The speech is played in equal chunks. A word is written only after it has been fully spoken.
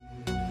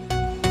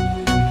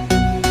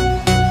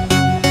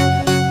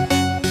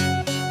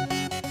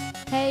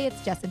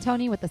Jess and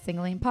Tony with the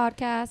Singling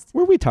Podcast.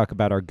 Where we talk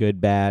about our good,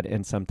 bad,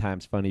 and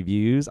sometimes funny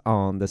views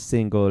on the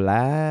single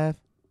life.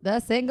 The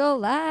Single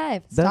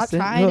Life. The Stop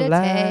trying Single to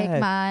Life.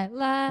 take my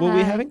life. Well, we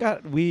haven't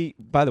got,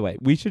 by the way,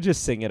 we should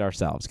just sing it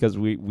ourselves because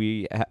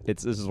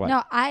this is what.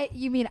 No,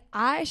 you mean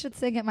I should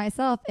sing it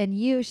myself and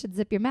you should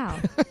zip your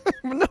mouth.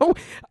 No,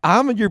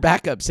 I'm your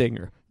backup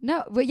singer.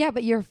 No, but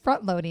you're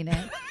front loading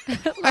it.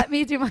 Let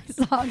me do my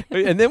song.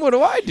 And then what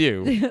do I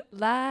do?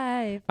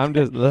 Live. I'm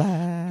just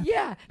live.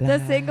 Yeah, the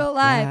Single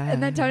Life.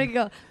 And then Tony can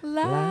go,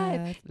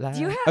 live. Do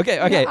you have Okay,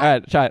 all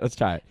right, try it. Let's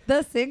try it.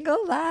 The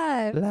Single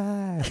Life.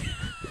 Live.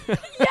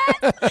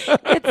 Yes!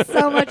 It's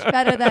so much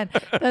better than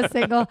the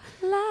Single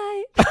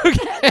Life.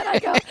 Okay. And then I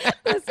go,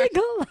 the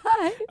Single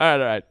Life. All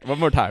right. One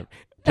more time.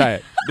 Try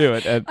it. Do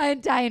it. And I'm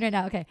dying right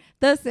now. Okay.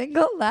 The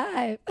Single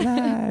Life.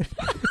 live.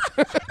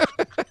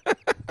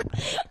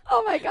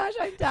 Oh my gosh,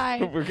 I'm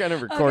dying. We're going to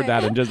record Okay.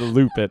 that and just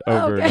loop it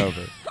over and Okay.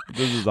 over.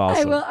 This is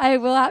awesome. I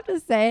will have to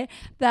say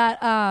that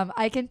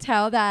I can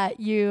tell that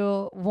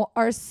you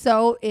are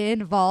so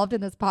involved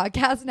in this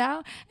podcast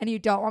now and you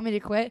don't want me to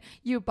quit.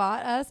 You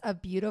bought us a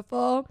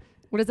beautiful,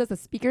 what is this, a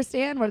speaker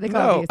stand? What do they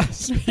call No, these?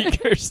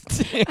 speaker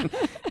stand.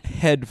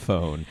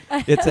 Headphone.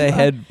 It's a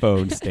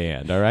headphone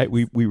stand. All right.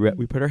 We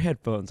put our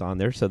headphones on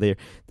there so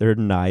they're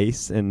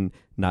nice and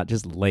not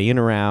just laying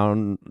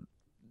around,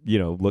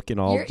 looking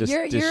all You're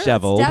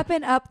disheveled.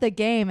 stepping up the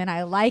game, and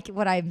I like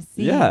what I'm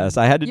seeing. Yes,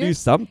 I had to do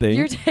something.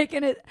 You're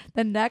taking it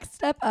the next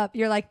step up.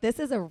 You're like, this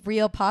is a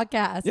real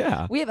podcast.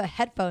 Yeah. We have a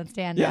headphone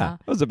stand Yeah, now.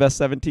 that was the best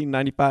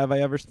 $17.95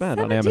 I ever spent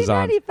on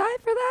Amazon. $17.95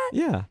 for that?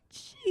 Yeah,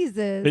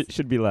 Jesus. it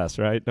should be less,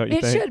 right? Don't you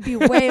It think? should be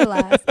way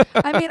less.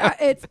 I mean,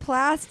 it's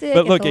plastic.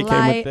 But look, it's it came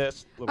light. with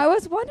this. I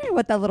was wondering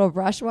what that little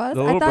brush was.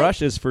 The little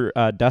brush is for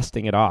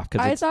dusting it off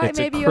I because thought it's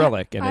maybe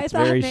acrylic and I it's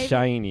thought very maybe-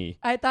 shiny.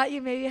 I thought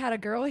you maybe had a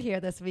girl here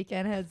this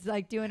weekend who's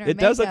like doing her It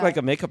does look makeup. like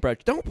a makeup brush.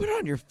 Don't put it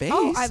on your face.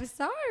 Oh, I'm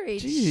sorry.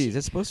 Jeez,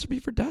 it's supposed to be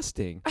for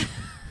dusting.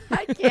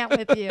 I can't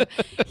with you.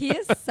 He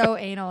is so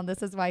anal, and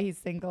this is why he's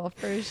single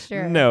for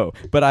sure. No,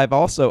 but I've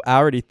also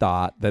already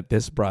thought that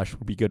this brush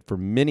would be good for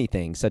many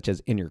things, such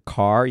as in your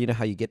car. You know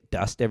how you get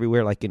dust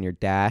everywhere, like in your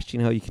dash? You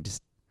know how you can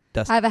just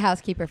dust. I have a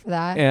housekeeper for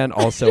that. And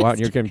also on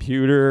your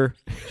computer.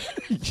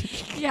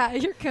 Yeah,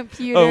 your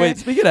computer. Oh, wait,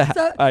 speaking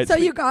of... So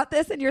you got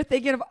this, and you're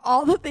thinking of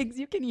all the things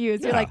you can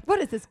use. You're Yeah. like, what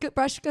is this good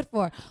brush good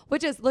for?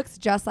 Which looks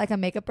just like a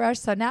makeup brush.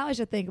 So now I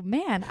should think,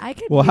 man, I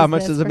could. Well, how use much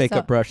this does a for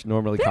makeup brush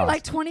normally They're cost?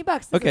 like $20.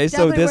 This Okay, is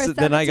so definitely worth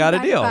then I got a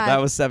deal. $17.95.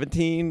 That was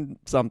 17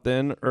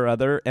 something or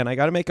other, and I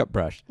got a makeup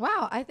brush.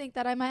 Wow, I think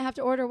that I might have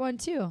to order one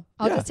too.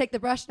 I'll Yeah. just take the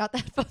brush, not the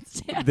headphone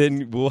stand.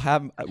 Then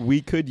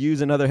we could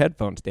use another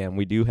headphone stand.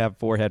 We do have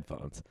 4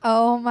 headphones.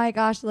 Oh my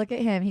gosh, look at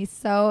him. He's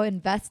so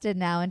invested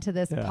now into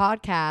this Yeah.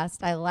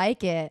 podcast. I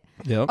like it.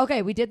 Yep.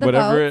 Okay, we did the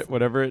votes.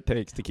 Whatever it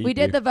takes to keep We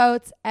did you. the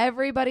votes.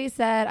 Everybody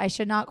said I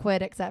should not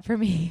quit except for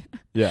me.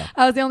 Yeah.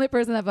 I was the only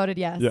person that voted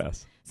yes.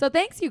 Yes. So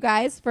thanks you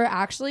guys for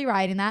actually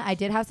writing that. I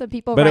did have some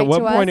people But write at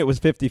one to point us. it was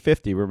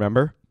 50-50,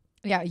 remember?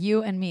 Yeah,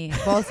 you and me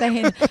both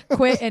saying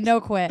quit and no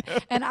quit.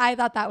 And I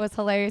thought that was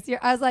hilarious.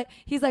 I was like,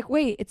 he's like,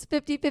 wait, it's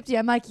 50-50.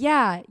 I'm like,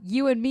 yeah,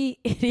 you and me,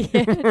 idiot.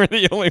 We're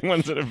the only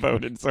ones that have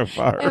voted so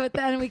far. But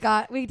then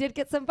we did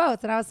get some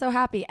votes, and I was so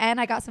happy.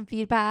 And I got some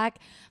feedback.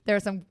 There were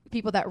some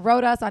people that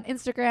wrote us on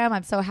Instagram.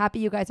 I'm so happy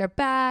you guys are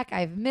back.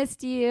 I've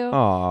missed you.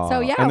 Aw. So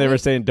yeah, And they were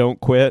saying don't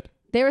quit.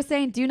 they were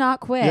saying do not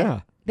quit.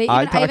 Yeah.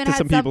 I talked to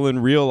some people in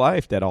real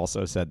life that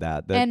also said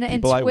that. And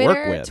people I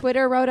work with.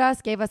 Twitter wrote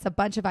us, gave us a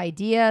bunch of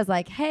ideas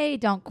like, hey,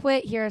 don't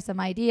quit. Here are some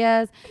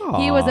ideas.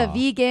 He was a Aw.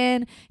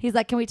 vegan. He's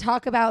like, can we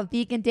talk about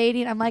vegan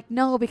dating? I'm like,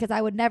 no, because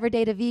I would never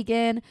date a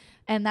vegan.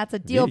 And that's a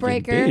deal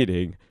Vegan breaker.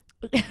 dating.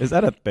 Is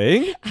that a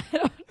thing? I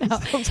don't know.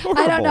 Sounds I don't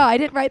horrible. know. I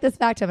didn't write this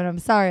back to him, and I'm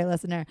sorry,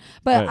 listener.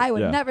 But Right, I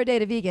would yeah. never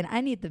date a vegan. I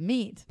need the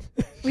meat.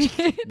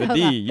 The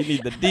D. You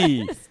need the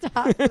D.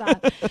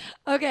 Stop.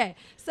 Okay.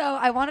 So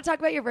I want to talk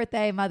about your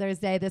birthday, Mother's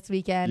Day this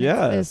weekend.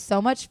 Yes. It was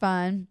so much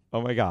fun.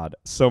 Oh my God.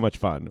 So much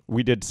fun.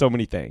 We did so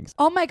many things.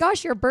 Oh my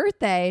gosh, your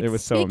birthday. It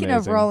was so Speaking of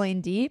amazing.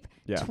 rolling deep,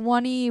 Yeah.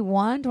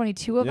 21,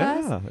 22 of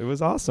us. Yeah, it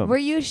was awesome. Were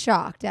you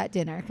shocked at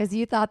dinner because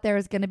you thought there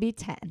was going to be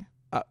 10?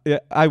 Yeah,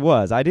 I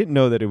was. I didn't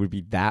know that it would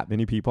be that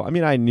many people. I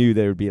mean, I knew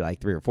there would be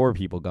like 3 or 4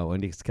 people going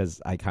because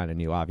I kind of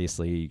knew,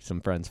 obviously, some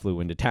friends flew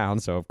into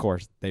town. So, of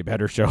course, they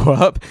better show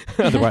up.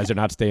 Otherwise, they're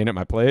not staying at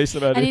my place.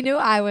 And you knew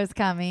I was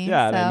coming.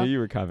 Yeah, so. and I knew you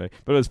were coming.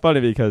 But it was funny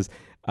because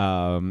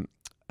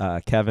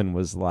Kevin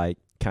was like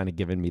kind of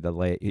giving me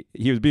the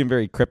he was being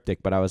very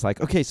cryptic, but I was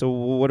like, okay, so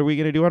what are we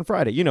going to do on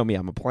Friday? You know me,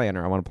 I'm a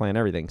planner. I want to plan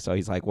everything. So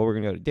he's like, well, we're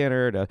going to go to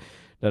dinner.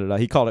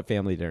 He called it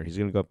family dinner.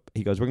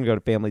 He goes, we're going to go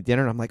to family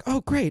dinner. And I'm like, oh,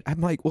 great.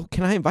 I'm like, well,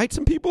 can I invite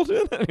some people to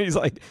it? And he's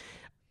like,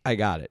 I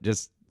got it.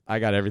 I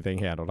got everything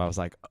handled. I was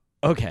like,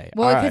 okay.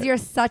 Well, all because right. you're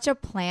such a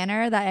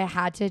planner that it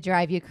had to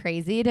drive you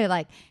crazy to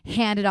like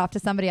hand it off to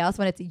somebody else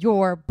when it's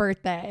your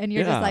birthday. And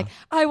you're Yeah. just like,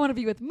 I want to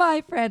be with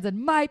my friends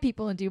and my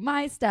people and do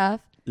my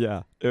stuff.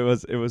 Yeah, it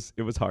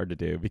was hard to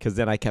do because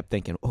then I kept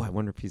thinking, oh, I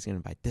wonder if he's gonna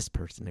invite this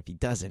person. If he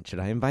doesn't, should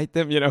I invite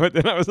them? And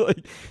then I was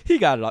like, he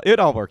got it all. It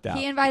all worked out.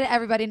 He invited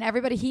everybody, and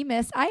everybody he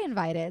missed, I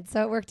invited,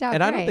 so it worked out.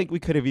 And great. I don't think we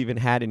could have even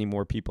had any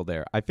more people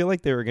there. I feel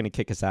like they were gonna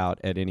kick us out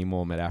at any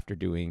moment after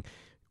doing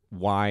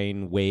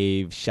wine,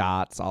 wave,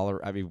 shots,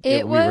 we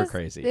were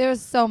crazy. There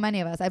was so many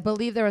of us. I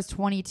believe there was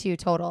 22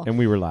 total. And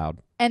we were loud.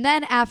 And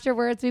then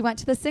afterwards, we went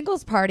to the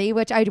singles party,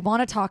 which I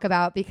want to talk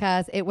about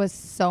because it was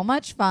so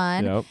much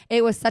fun. Yep.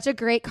 It was such a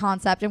great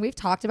concept. And we've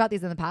talked about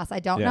these in the past.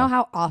 I don't know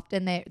how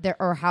often they're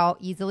or how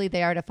easily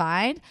they are to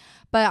find.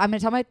 But I'm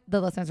going to tell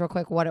the listeners real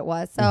quick what it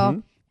was.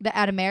 So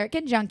at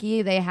American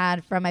Junkie, they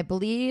had from, I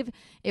believe,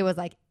 it was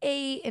like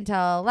 8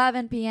 until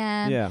 11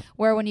 p.m. Yeah.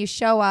 Where when you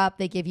show up,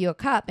 they give you a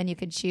cup and you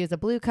can choose a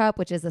blue cup,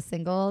 which is a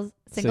single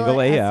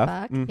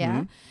AF. fuck.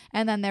 Yeah.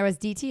 And then there was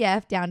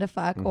DTF, down to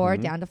fuck, or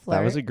down to flirt.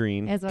 That was a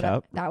green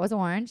cup. That was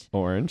orange.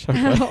 Orange.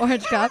 Okay.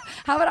 Orange cup.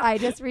 How about I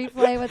just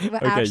replay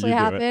what actually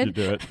happened?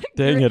 You do it.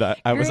 Dang it.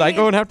 Was I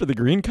going after the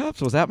green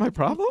cups? Was that my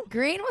problem?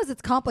 Green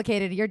it's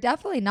complicated. You're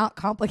definitely not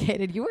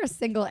complicated. You were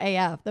single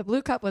AF. The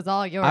blue cup was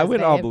all yours. I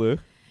went all blue.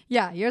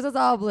 Yeah, yours was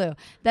all blue.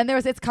 Then there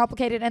was It's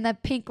Complicated, and then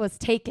pink was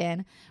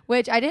taken,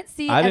 which I didn't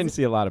see. I didn't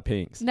see a lot of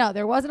pinks. No,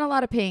 there wasn't a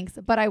lot of pinks,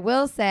 but I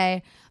will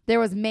say there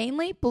was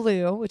mainly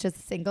blue, which is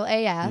single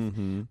AF.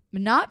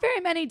 Not very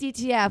many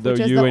DTF,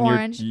 which is the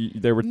orange.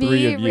 There were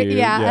 3 of you.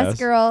 Yeah, us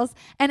girls.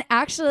 And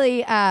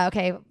actually, so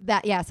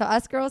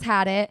us girls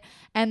had it.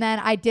 And then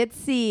I did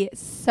see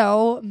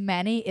so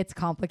many It's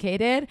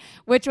Complicated,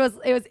 it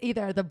was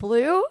either the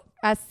blue,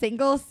 a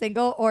single,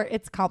 or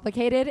It's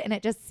Complicated. And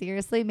it just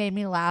seriously made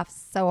me laugh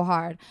so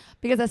hard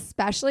because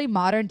especially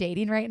modern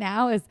dating right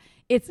now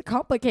it's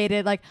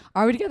complicated. Like,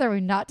 are we together? Are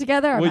we not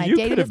together? Am I dating this person?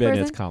 You could have been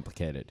It's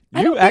Complicated.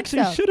 You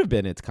actually should have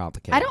been It's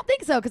Complicated. I don't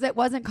think so because it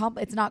wasn't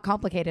it's not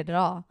complicated at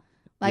all.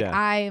 Like,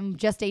 I'm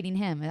just dating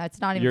him. It's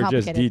not even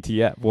complicated. You're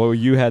just DTF. Well,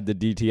 you had the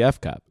DTF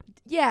cup.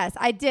 Yes,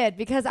 I did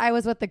because I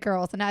was with the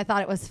girls and I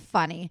thought it was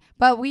funny.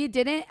 But we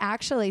didn't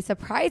actually,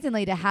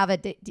 surprisingly, to have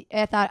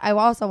I thought I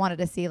also wanted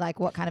to see like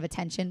what kind of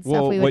attention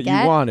stuff we would get.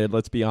 What you wanted,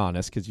 let's be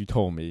honest, because you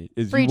told me,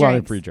 is free you drinks.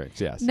 Wanted free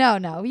drinks. Yes.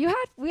 No, we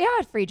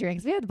had free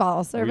drinks. We had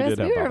bottle service.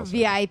 We were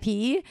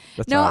VIP.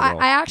 That's no,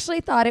 I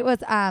actually thought it was.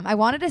 I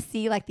wanted to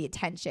see like the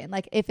attention,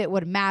 like if it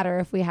would matter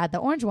if we had the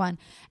orange one.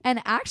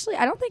 And actually,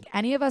 I don't think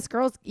any of us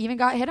girls even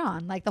got hit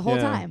on like the whole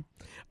time.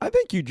 I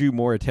think you drew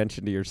more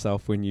attention to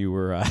yourself when you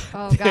were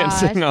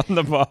dancing on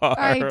the bar.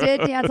 I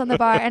did dance on the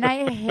bar. And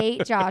I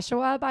hate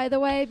Joshua, by the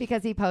way,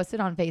 because he posted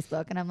on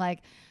Facebook. And I'm like,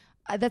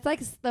 that's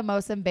like the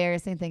most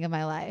embarrassing thing in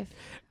my life.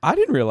 I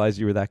didn't realize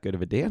you were that good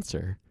of a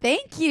dancer.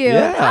 Thank you.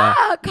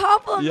 Yeah.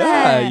 Compliment.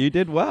 Yeah, you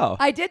did well.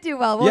 I did do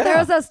well. Well, there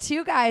was those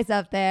 2 guys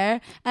up there,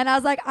 and I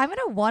was like, I'm going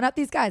to one-up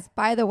these guys.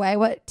 By the way,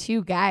 what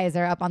 2 guys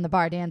are up on the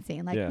bar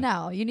dancing? Like,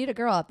 no, you need a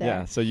girl up there.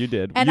 Yeah, so you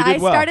did. And you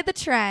did started the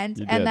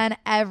trend, and then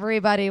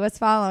everybody was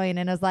following,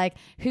 and it was like,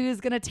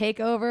 who's going to take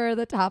over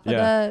the top of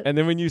the... And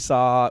then when you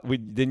saw,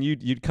 then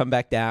you'd come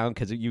back down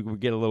because you would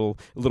get a little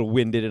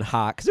winded and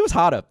hot because it was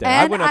hot up there.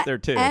 I went up there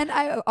too. And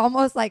I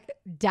almost like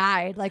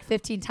died like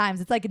 15 times.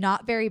 It's like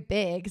not very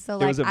big. So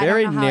like, it was a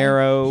very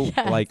narrow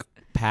like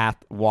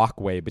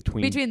walkway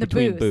between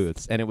the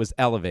booths, and it was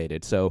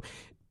elevated. So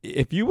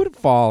if you would have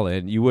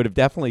fallen, you would have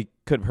definitely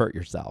could have hurt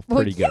yourself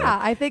pretty good. Yeah,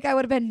 I think I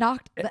would have been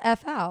knocked the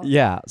F out.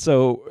 Yeah.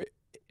 So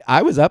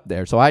I was up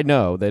there, so I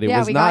know that it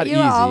was not easy.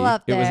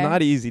 It was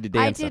not easy to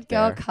dance. I did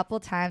go a couple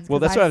times. Well,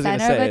 that's what I was going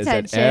to say.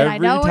 Is that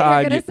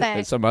every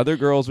time some other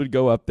girls would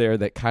go up there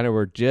that kind of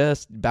were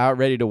just about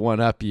ready to one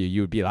up you,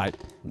 you would be like,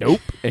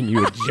 nope, and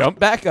you would jump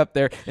back up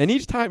there. And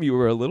each time you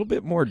were a little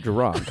bit more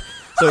drunk.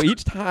 So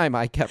each time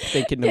I kept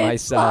thinking to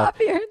myself,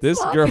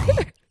 this girl,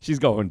 she's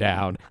going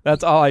down.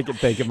 That's all I could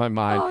think in my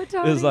mind.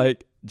 It was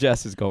like,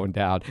 Jess is going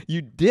down.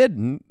 You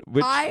didn't,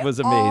 which was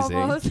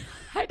amazing.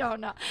 I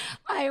don't know.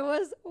 I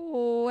was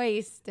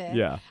wasted.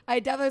 Yeah. I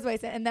definitely was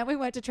wasted. And then we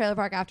went to Trailer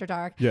Park After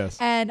Dark. Yes.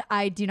 And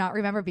I do not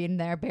remember being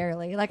there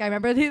barely. Like I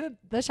remember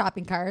the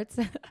shopping carts,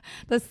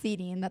 the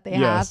seating that they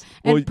have.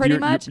 And well, pretty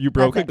much you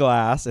broke a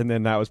glass, and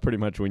then that was pretty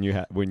much when you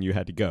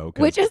had to go.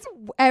 Which is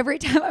every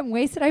time I'm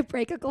wasted, I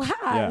break a glass.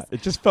 Yeah.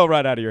 It just fell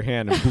right out of your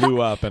hand and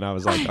blew up, and I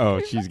was like,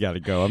 oh, she's got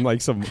to go. I'm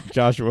like,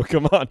 Joshua,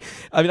 come on.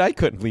 I mean, I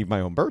couldn't leave my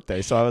own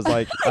birthday, so I was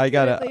like, I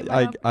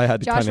had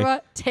to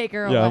Joshua, take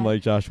her away. Yeah, I'm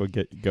like, Joshua,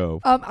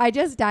 go. I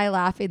just die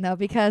laughing though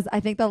because I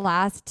think the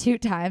last 2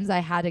 times I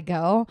had to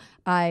go,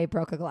 I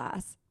broke a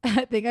glass.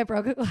 I think I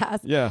broke a glass.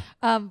 Yeah.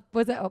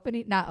 Was it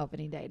opening? Not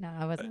opening day. No,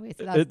 I wasn't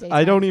wasted.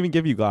 I don't even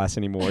give you glass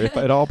anymore. If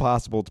at all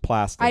possible, it's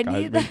plastic. I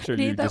need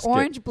the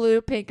orange,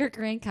 blue, pink, or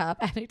green cup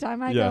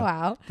anytime I go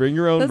out. Bring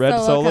your own red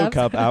solo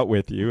cup out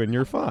with you, and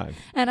you're fine.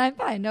 And I'm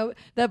fine. No,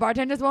 the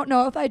bartenders won't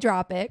know if I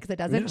drop it because it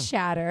doesn't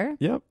shatter.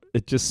 Yep.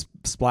 It just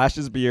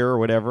splashes beer or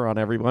whatever on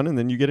everyone, and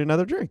then you get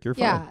another drink. You're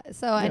fine. Yeah.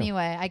 So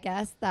anyway, I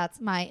guess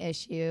that's my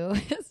issue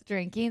is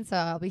drinking. So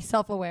I'll be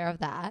self-aware of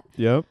that.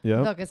 Yep.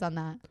 Focus on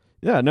that.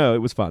 Yeah, no, it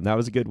was fun. That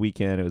was a good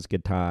weekend. It was a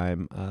good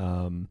time.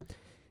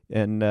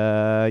 And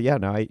yeah,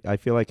 no, I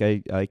feel like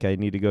I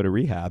need to go to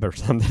rehab or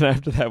something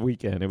after that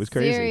weekend. It was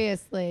crazy.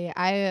 Seriously,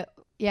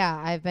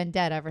 I've been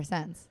dead ever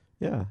since.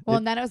 Yeah. Well,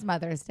 and then it was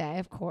Mother's Day,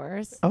 of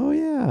course. Oh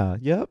yeah,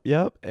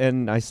 yep.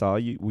 And I saw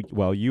you.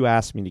 Well, you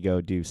asked me to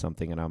go do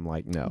something, and I'm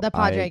like, no, The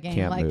Padre I game,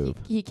 can't like move.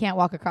 he can't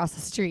walk across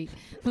the street.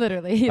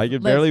 Literally, I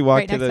could lives barely walk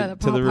right to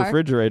next the ballpark.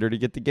 refrigerator to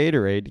get the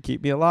Gatorade to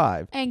keep me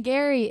alive. And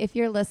Gary, if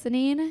you're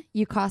listening,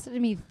 you costed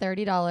me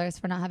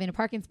 $30 for not having a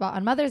parking spot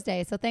on Mother's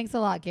Day. So thanks a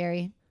lot,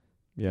 Gary.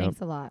 Yeah,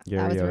 Thanks a lot. That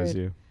Gary was owes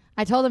rude. you.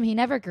 I told him he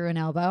never grew an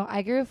elbow.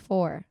 I grew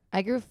 4.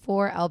 I grew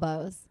 4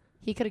 elbows.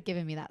 He could have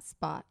given me that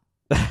spot.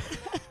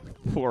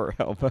 4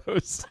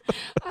 elbows.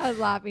 I was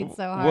laughing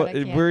so hard. I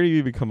can't. Where do you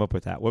even come up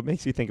with that? What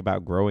makes you think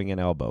about growing an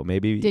elbow?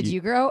 Maybe Have you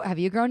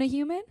grown a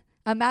human?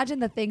 Imagine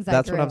the things I grew.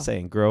 That's what I'm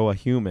saying. Grow a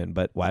human,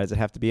 but why does it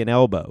have to be an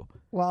elbow?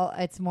 Well,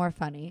 it's more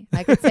funny.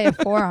 I could say a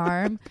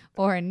forearm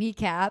or a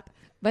kneecap,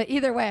 but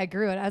either way, I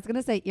grew it. I was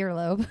gonna say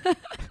earlobe.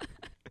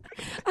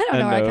 I don't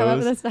know where I come up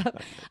with this stuff.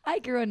 I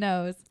grew a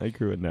nose. I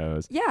grew a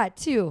nose. Yeah,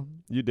 2.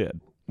 You did.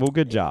 Well,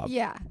 good job.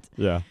 Yeah.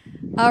 Yeah.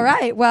 All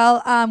right.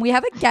 Well, we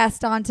have a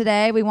guest on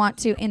today. We want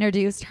to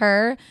introduce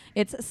her.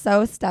 It's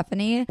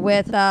Stephanie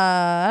with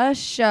the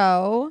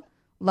show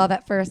Love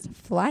at First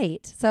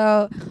Flight.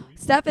 So,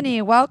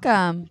 Stephanie,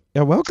 welcome.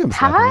 Yeah, welcome,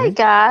 Hi, Stephanie.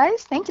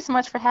 guys. Thank you so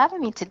much for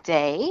having me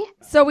today.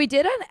 So we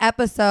did an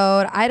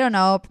episode, I don't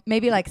know,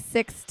 maybe like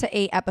 6 to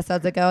 8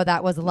 episodes ago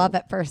that was Love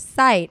at First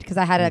Sight because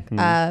I had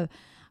a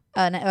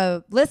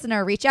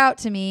listener reach out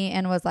to me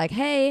and was like,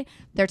 hey,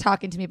 they're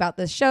talking to me about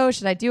this show.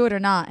 Should I do it or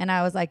not? And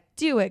I was like,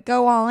 do it.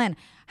 Go all in.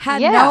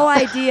 Had no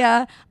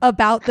idea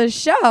about the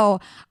show.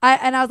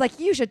 I was like,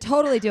 you should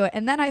totally do it.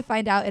 And then I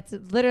find out it's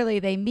literally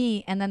they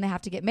meet and then they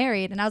have to get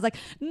married. And I was like,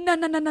 no.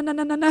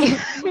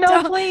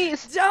 No,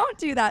 please. Don't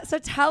do that. So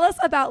tell us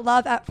about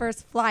Love at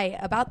First Flight,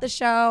 about the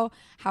show.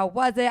 How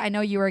was it? I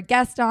know you were a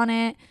guest on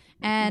it.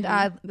 And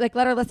let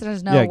our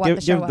listeners know what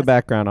the show was. Give the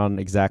background on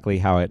exactly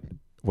how it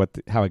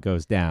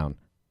goes down.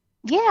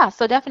 Yeah,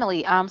 so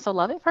definitely. So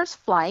Love at First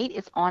Flight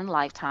is on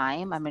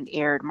Lifetime. It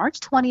aired March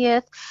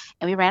 20th,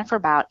 and we ran for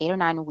about 8 or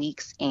 9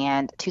 weeks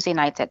and Tuesday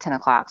nights at 10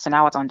 o'clock. So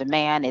now it's on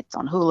demand. It's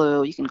on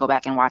Hulu. You can go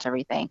back and watch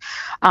everything.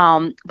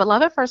 But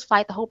Love at First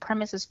Flight, the whole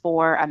premise is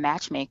for a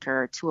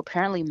matchmaker to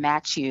apparently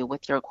match you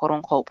with your quote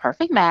unquote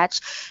perfect match.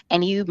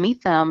 And you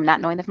meet them,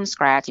 not knowing them from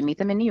scratch. You meet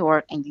them in New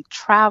York and you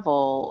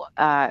travel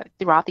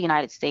throughout the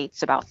United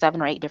States, about 7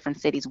 or 8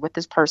 different cities with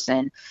this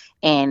person.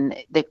 And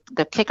the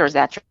kicker is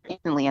that you're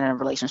instantly in a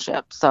relationship.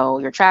 So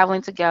you're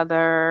traveling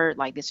together,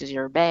 like this is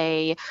your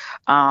bae,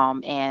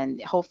 and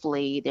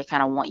hopefully they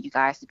kind of want you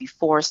guys to be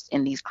forced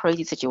in these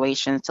crazy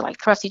situations to like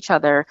trust each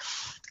other,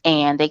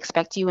 and they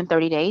expect you in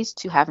 30 days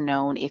to have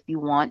known if you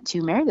want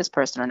to marry this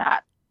person or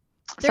not.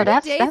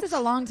 30 days is a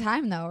long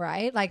time though,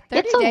 right? Like 30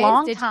 it's a days.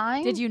 long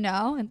time. Did you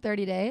know in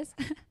 30 days?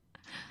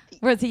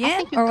 Was he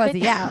in or was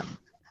he out?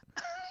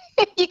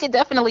 You could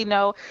definitely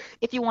know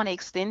if you want to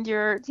extend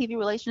your TV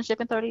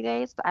relationship in 30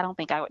 days. But I don't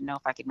think I would know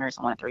if I could marry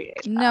someone in 30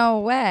 days. No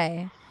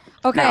way.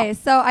 Okay,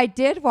 so I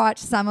did watch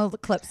some of the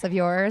clips of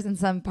yours and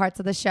some parts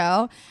of the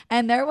show,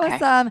 and there was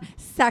some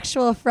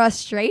sexual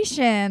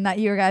frustration that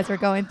you guys were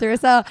going through.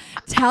 So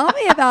tell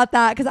me about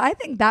that, because I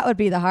think that would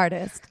be the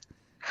hardest.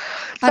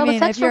 So I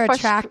mean, if you're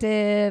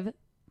attractive.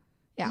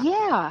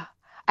 Yeah.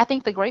 I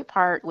think the great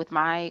part with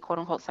my quote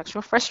unquote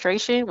sexual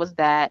frustration was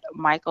that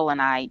Michael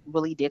and I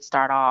really did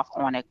start off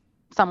on a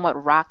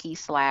somewhat rocky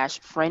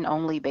 / friend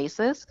only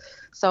basis.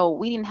 So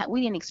we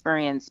didn't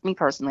experience, me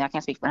personally, I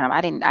can't speak for him.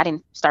 I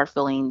didn't start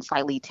feeling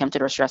slightly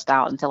tempted or stressed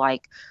out until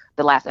like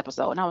the last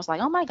episode. And I was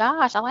like, oh my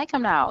gosh, I like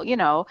him now,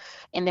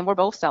 and then we're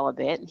both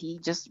celibate. He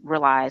just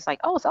realized like,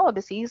 oh,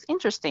 celibacy is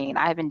interesting.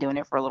 I've been doing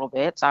it for a little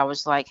bit. So I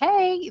was like,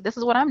 hey, this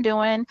is what I'm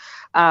doing.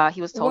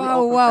 He was totally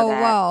open for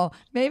that. Whoa.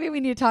 Maybe we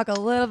need to talk a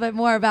little bit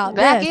more about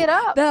Back this. it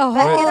up.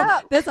 Back it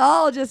up. This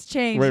all just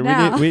changed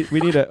now. We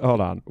need to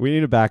hold on. We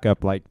need to back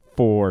up like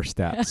 4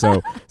 steps.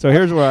 So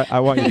here's where I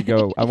want you to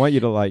go. I want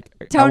you to like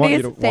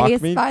Tony's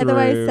face, by the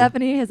way,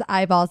 Stephanie, his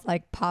eyeballs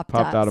like popped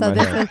up. Out of so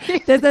my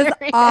head. this is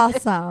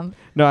awesome.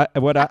 No,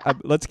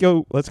 let's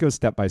go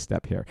step by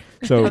step here.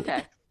 So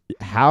Okay.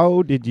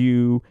 How did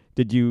you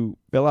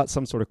fill out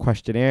some sort of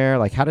questionnaire?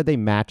 Like how did they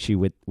match you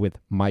with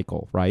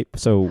Michael, right?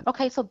 So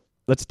Okay, so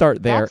let's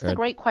start there. that's the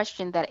great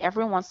question that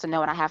everyone wants to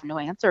know, and I have no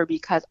answer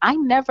because I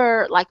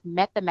never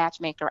met the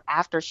matchmaker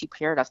after she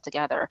paired us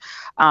together.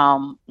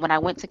 When I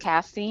went to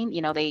casting,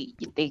 they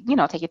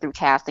take you through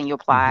casting. You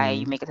apply,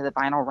 you make it to the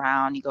final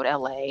round, you go to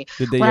LA.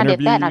 Did they when I interview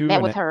did that, and I you met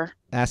and with her.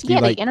 ask Yeah,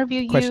 you like they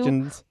interview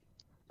questions?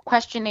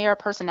 questionnaire,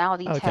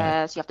 personality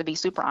test. You have to be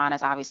super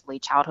honest, obviously.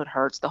 Childhood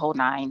hurts, the whole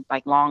 9,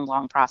 like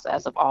long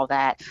process of all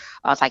that.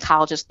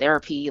 Psychologist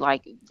therapy,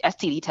 like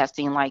STD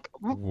testing, like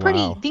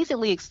pretty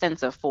decently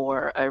extensive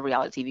for a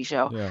reality TV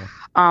show. Yeah.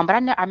 But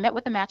I met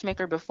with the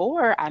matchmaker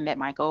before I met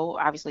Michael,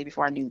 obviously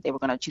before I knew they were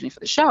going to choose me for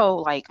the show,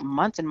 like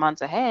months and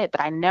months ahead. But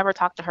I never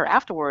talked to her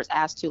afterwards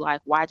as to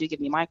like, why'd you give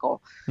me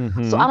Michael?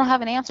 Mm-hmm. So I don't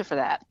have an answer for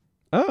that.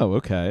 Oh,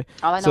 okay.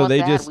 All I know So is they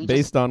that just we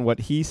based on what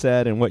he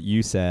said and what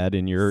you said,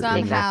 and your Somehow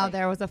Exactly.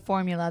 there was a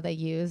formula they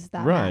used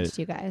that Right. matched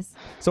you guys.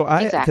 So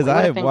I exactly. because It would I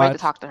have have been great to watched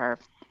talk to her.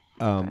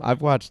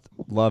 I've watched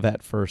Love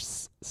at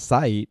First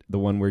Sight, the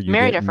one where you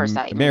Married get at First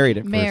Sight, married maybe.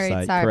 at first Married.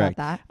 sight. Sorry Correct.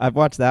 about that. I've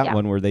watched that Yeah.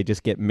 one where they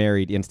just get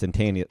married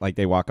instantaneous, like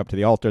they walk up to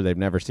the altar, they've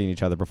never seen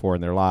each other before in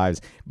their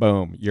lives.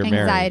 Boom, you're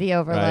married. Anxiety right?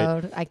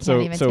 overload. I can't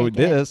So even so take it.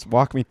 this,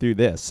 walk me through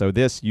this. So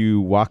this,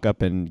 you walk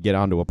up and get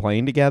onto a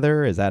plane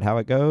together. Is that how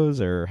it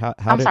goes, or how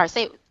I'm did? sorry.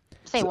 Say it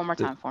So, one more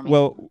time for me.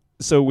 Well,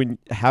 so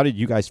how did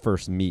you guys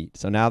first meet?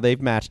 So now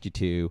they've matched you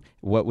two.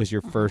 What was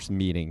your Mm-hmm. first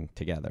meeting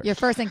together? Your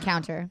first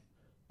encounter.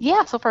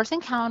 Yeah, so first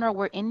encounter,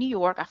 we're in New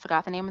York. I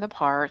forgot the name of the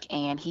park,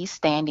 and he's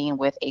standing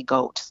with a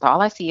goat. So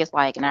all I see is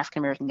like an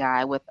African American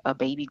guy with a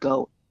baby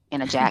goat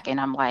in a jacket,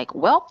 and I'm like,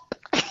 well,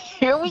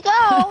 here we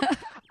go.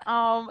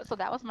 So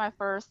that was my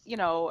first,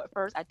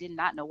 first I did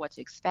not know what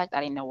to expect. I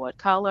didn't know what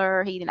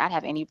color. He did not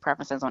have any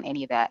preferences on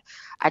any of that.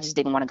 I just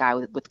didn't want a guy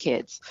with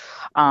kids.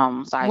 So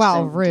I Wow,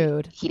 assumed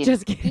rude. he didn't.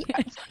 Just kidding.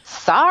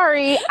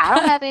 Sorry, I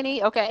don't have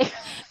any. Okay.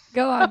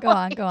 Go on.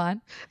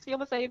 So you're on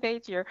the same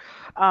page here.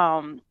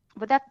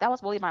 But that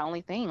was really my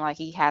only thing. Like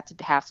he had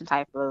to have some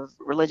type of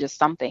religious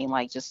something,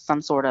 like just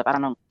some sort of, I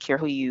don't know, care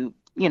who you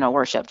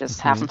worship,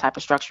 just have Mhm. some type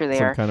of structure Some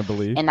there kind of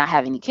belief. and not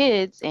have any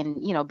kids and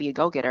be a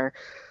go-getter.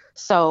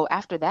 So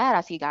after that,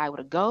 I see a guy with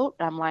a goat.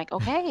 I'm like,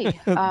 okay,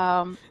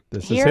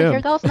 This is here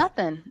him. goes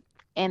nothing.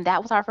 And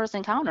that was our first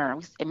encounter.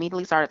 We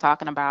immediately started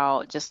talking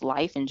about just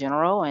life in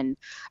general, and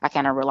I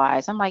kind of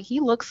realized, I'm like,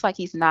 he looks like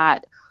he's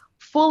not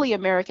fully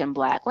American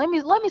black. Let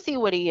me see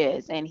what he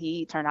is. And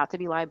he turned out to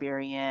be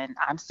Liberian.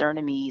 I'm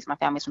Surinamese. My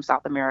family's from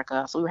South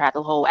America, so we had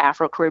the whole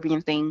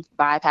Afro-Caribbean thing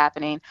vibe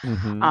happening.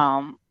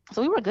 Mhm.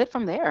 So we were good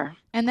from there.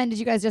 And then did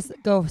you guys just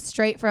go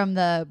straight from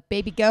the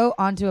baby goat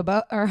onto a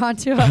boat or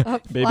onto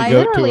a Baby flight?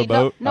 goat to a Literally,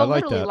 boat. no, I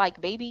like literally that.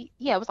 like baby.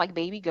 Yeah, it was like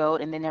baby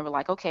goat, and then they were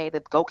like, okay, the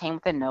goat came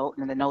with a note,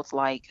 and the note's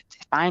like,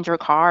 find your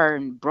car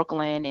in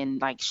Brooklyn and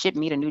like ship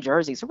me to New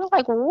Jersey. So we're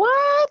like,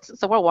 what?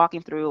 So we're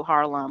walking through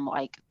Harlem,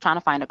 like trying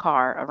to find a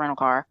rental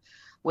car,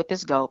 with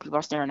this goat. People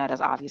are staring at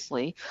us,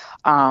 obviously.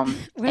 With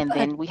And a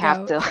then we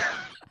have goat.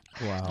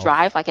 to Wow.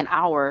 drive like an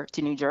hour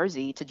to New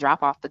Jersey to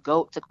drop off the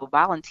goat to go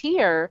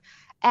volunteer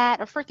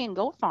at a freaking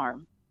goat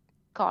farm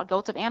called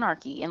Goats of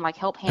Anarchy and like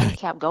help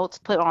handicapped goats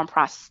put on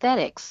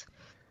prosthetics.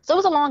 So it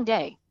was a long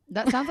day.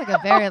 That sounds like a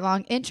very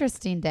long,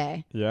 interesting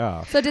day.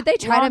 Yeah. So did they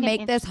try to Long and make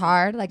this interesting.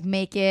 hard? Like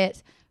make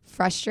it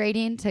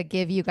frustrating to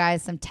give you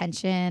guys some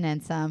tension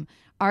and some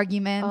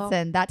arguments Oh.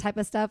 and that type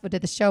of stuff? Or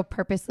did the show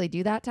purposely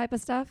do that type of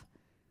stuff?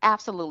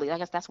 Absolutely. I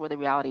guess that's where the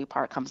reality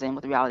part comes in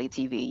with reality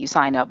TV. You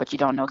sign up, but you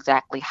don't know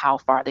exactly how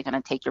far they're going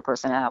to take your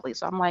personality.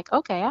 So I'm like,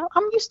 okay,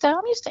 I'm used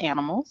to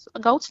animals.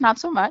 Goats, not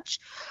so much.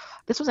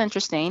 This was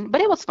interesting,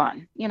 but it was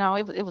fun. It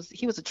was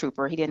he was a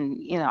trooper. He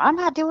didn't, I'm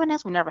not doing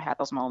this. We never had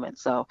those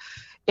moments. So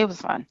it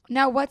was fun.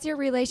 Now, what's your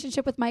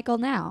relationship with Michael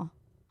now?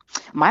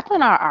 Michael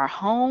and I are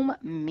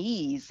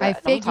homemies. I We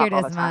talk figured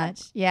all the as time.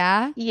 much.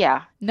 Yeah.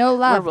 Yeah, No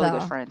love we're really though.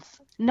 good friends.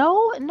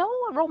 No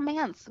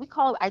romance.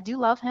 I do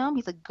love him.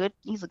 He's a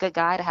good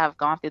guy to have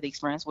gone through the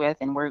experience with,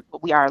 and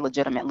we are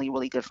legitimately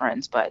really good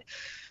friends, but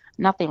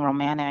nothing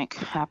romantic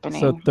happening.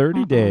 So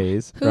 30 Mm-mm.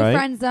 days, Who right?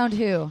 friend zoned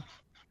who?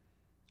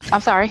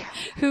 I'm sorry.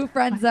 Who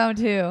friend zoned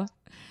who?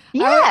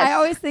 Yes. I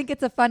always think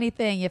it's a funny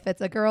thing if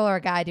it's a girl or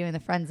a guy doing the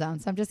friend zone.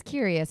 So I'm just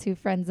curious who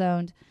friend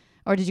zoned,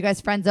 or did you guys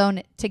friend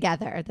zone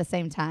together at the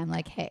same time?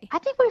 Like, hey, I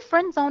think we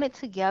friend zone it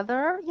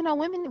together.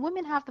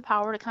 Women have the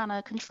power to kind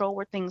of control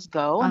where things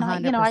go, and I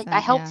 100%,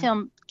 helped yeah.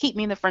 him keep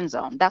me in the friend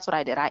zone. That's what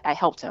I did. I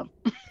helped him.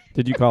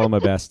 Did you call him a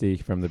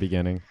bestie from the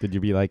beginning? Did you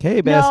be like, hey,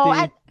 No, bestie?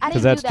 I Because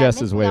didn't that's do that.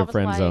 Jess's Initially, way I of was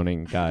friend like-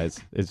 zoning, guys.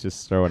 Is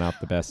just throwing out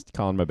the best,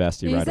 calling him a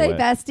bestie you right say away.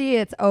 bestie,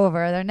 it's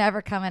over. They're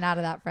never coming out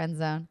of that friend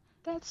zone.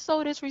 That's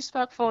so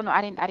disrespectful. No,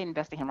 I didn't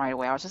invest in him right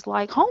away. I was just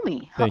like,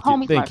 homie. Thank Homie's you,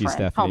 my thank you, friend.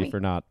 Stephanie, Homie. for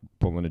not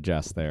pulling a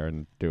Jess there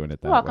and doing it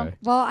that You're welcome. way.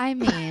 Well, I am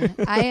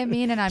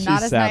mean, and I'm She's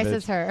not as nice savage.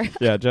 as her.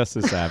 Yeah, Jess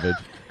is savage.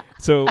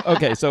 So,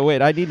 okay, so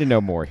wait, I need to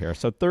know more here.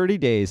 So 30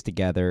 days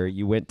together,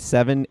 you went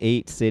 7,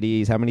 8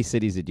 cities. How many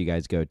cities did you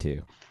guys go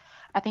to?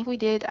 I think we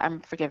did.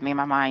 Forgive me in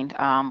my mind.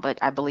 But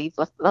I believe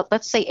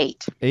let's say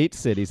 8. 8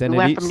 cities. And We in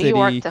went each from New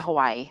York city, to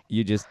Hawaii.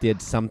 you just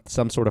did some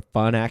sort of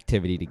fun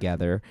activity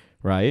together,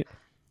 right?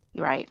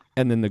 You're right.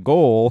 And then the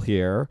goal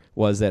here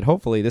was that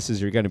hopefully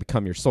you're going to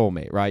become your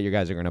soulmate, right? You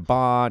guys are going to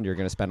bond. You're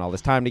going to spend all this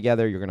time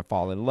together. You're going to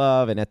fall in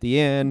love. And at the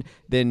end,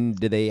 then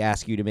do they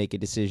ask you to make a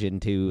decision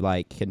to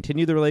like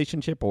continue the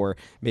relationship or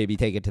maybe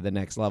take it to the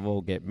next level,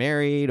 get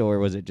married? Or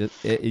was it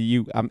just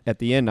you? At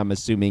the end, I'm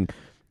assuming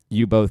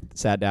you both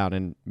sat down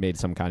and made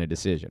some kind of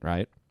decision,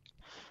 right?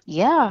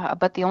 Yeah,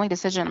 but the only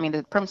decision,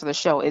 the premise of the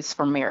show is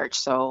for marriage.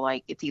 So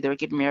like it's either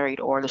get married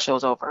or the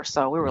show's over.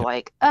 So we were Yeah.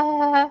 like,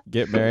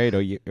 Get married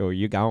or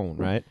you gone,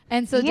 right?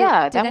 And so,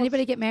 Yeah, did that was-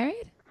 anybody get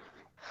married?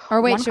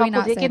 Or wait, one should we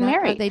couple not did say get that? Oh,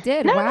 married. they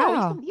did. No,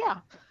 Wow. yeah.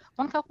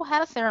 One couple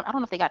had a ceremony. I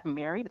don't know if they got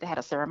married, but they had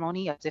a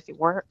ceremony as if it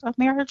were a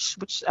marriage,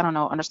 which I don't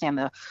know, understand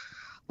the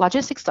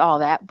logistics to all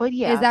that. But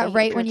yeah, Is that they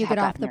right appear when to you have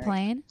get off gotten the married.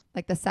 plane?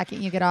 Like the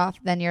second you get off,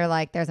 then you're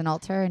like, there's an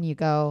altar and you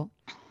go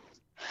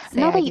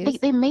say No, I they, they do's?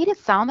 they made it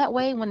sound that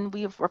way when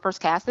we were first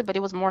casted, but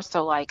it was more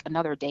so like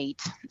another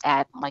date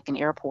at like an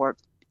airport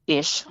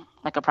ish,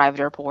 like a private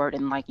airport,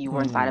 and like you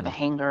were inside of a Hmm.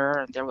 hangar,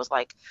 and there was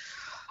like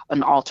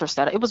an altar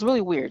set up. It was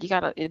really weird.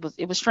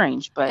 It was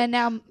strange, but And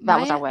now that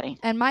was our wedding.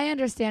 my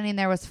understanding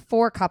there was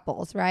 4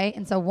 couples, right?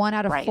 And so 1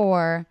 out of Right.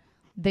 4,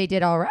 they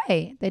did all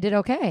right. They did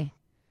okay.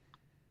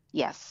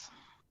 Yes,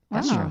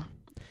 that's Wow. true.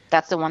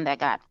 That's the one that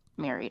got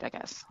married, I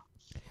guess.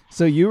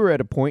 So you were at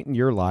a point in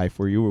your life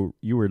where you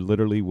were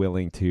literally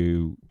willing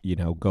to,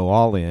 go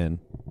all in,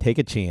 take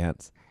a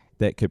chance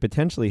that could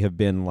potentially have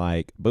been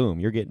like, boom,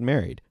 you're getting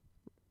married,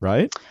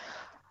 right?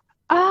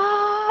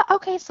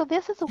 Okay, so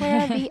this is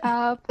where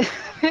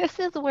this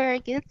is where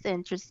it gets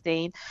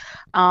interesting.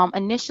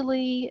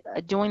 Initially,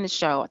 doing the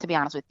show, to be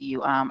honest with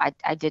you, I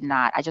did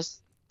not.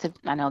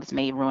 I know this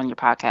may ruin your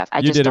podcast. I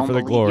You just did it don't for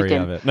the believe you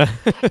glory of can.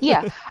 it.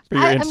 Yeah, For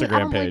your I mean, I Instagram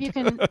don't believe page. you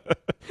can.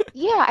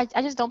 Yeah,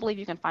 I just don't believe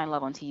you can find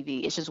love on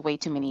TV. It's just way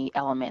too many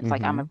elements.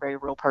 Like I'm a Mhm. very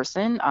real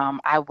person.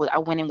 I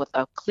went in with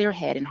a clear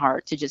head and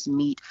heart to just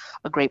meet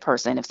a great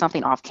person. If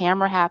something off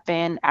camera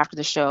happened after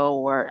the show,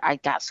 or I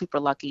got super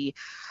lucky,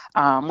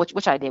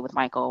 which I did with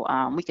Michael,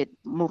 we could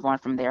move on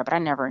from there. But I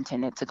never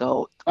intended to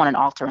go on an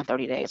altar in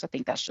 30 days. I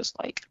think that's just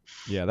like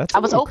Yeah, that's I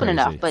a was little open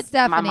enough, crazy. but my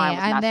Stephanie, mind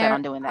was I'm not set there.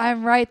 on doing that.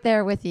 I'm right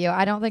there with you.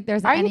 I don't think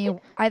there's Are you? any.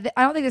 I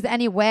don't think there's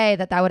any way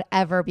that would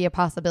ever be a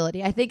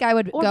possibility. I think I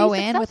would Or go be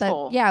in with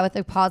successful. with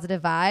a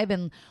positive vibe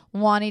and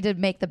wanting to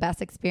make the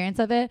best experience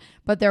of it.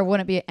 But there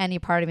wouldn't be any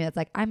part of me that's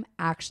like, I'm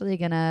actually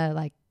gonna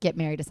like get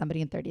married to somebody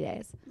in 30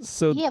 days.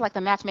 So Yeah, like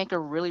the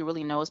matchmaker really,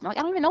 really knows me. Like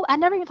I don't even know. I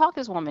never even talked to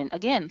this woman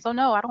again. So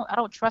no, I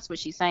don't trust what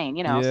she's saying.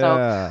 So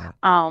yeah.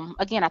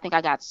 again, I think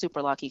I got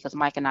super lucky because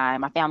Mike and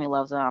my family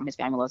loves him. His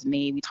family loves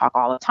me. We talk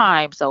all the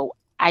time. So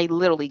I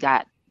literally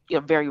got a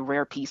very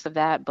rare piece of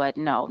that. But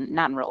no,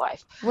 not in real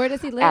life Where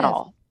does he at live?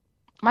 all.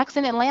 Mike's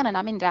in Atlanta and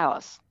I'm in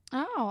Dallas.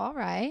 Oh, all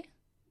right.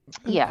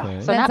 Yeah, Okay.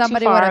 so Then not too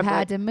somebody would far, have but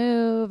had to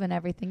move and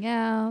everything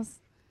else.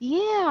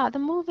 yeah, the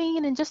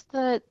moving and just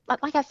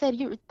like I said,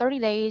 you 30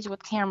 days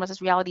with cameras,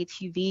 it's reality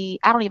TV.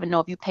 I don't even know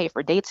if you pay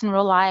for dates in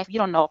real life. You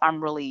don't know if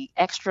I'm really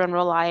extra in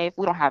real life.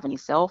 We don't have any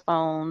cell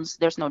phones.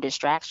 There's no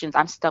distractions.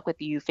 I'm stuck with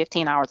you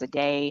 15 hours a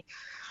day.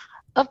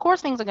 Of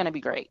course, things are going to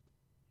be great,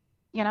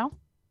 you know?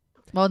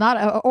 Well,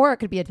 not or it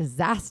could be a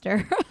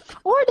disaster.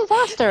 Or a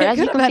disaster, It as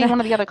you could have can see been one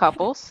of the other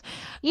couples.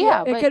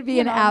 Yeah, it but could be you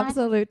an know,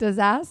 absolute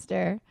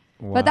disaster.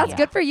 But that's Wow.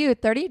 good for you.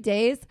 30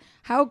 days.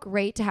 How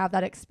great to have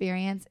that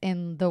experience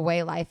in the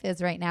way life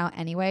is right now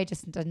anyway,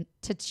 just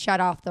to shut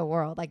off the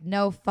world. Like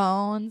no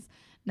phones,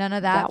 none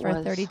of that that for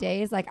was 30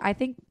 days. Like I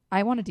think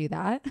I want to do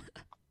that.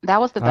 that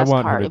was the I best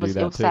want her part. to It do was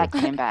that sad too.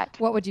 coming back.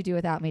 What would you do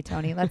without me,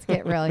 Tony? Let's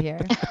get real here.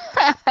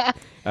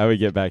 I would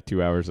get back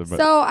 2 hours of it.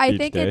 So I each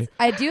think day.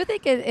 I do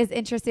think it is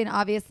interesting,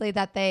 obviously,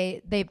 that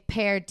they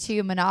paired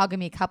 2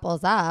 monogamy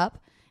couples up,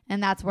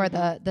 and that's where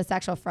the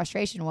sexual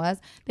frustration was.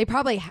 They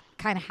probably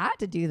kind of had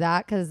to do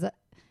that because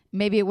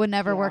maybe it would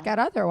never work Yeah. out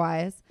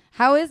otherwise.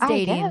 How is I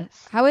dating?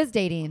 guess. How is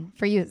dating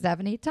for you,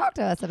 Stephanie? Talk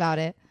to us about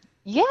it.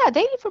 Yeah,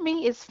 dating for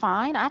me is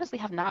fine. I honestly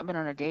have not been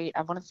on a date.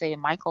 I want to say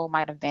Michael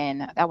might have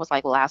been, that was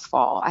like last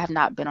fall. I have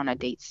not been on a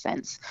date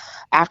since.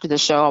 After the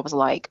show, I was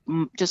like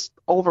just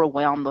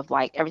overwhelmed with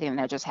like everything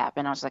that just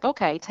happened. I was like,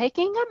 okay,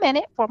 taking a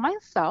minute for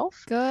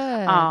myself.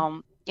 Good.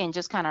 And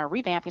just kind of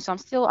revamping.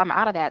 So I'm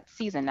out of that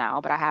season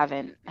now, but I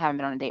haven't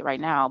been on a date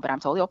right now, but I'm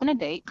totally open to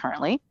date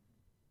currently.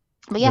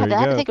 But yeah, There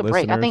I you have to go, take a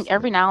break. I think listeners.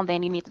 every now and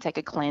then you need to take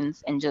a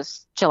cleanse and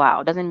just chill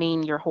out. Doesn't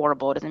mean you're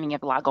horrible. Doesn't mean you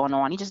have a lot going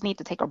on. You just need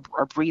to take a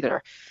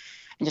breather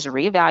and just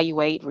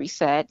reevaluate,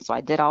 reset. So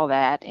I did all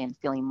that and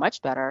feeling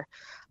much better.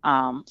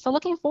 So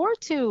looking forward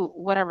to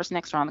whatever's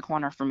next around the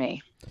corner for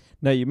me.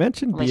 Now you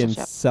mentioned being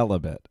Relationship.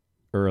 celibate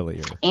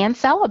earlier. And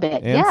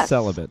celibate, And yes.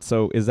 celibate.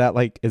 So is that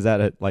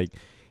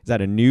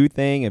a new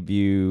thing? Have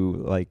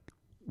you like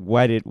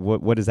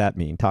what does that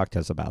mean? Talk to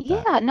us about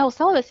that. Yeah, no,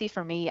 celibacy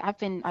for me, I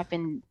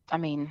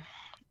mean,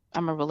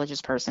 I'm a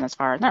religious person as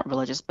far as, not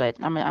religious, but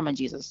I'm a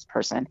Jesus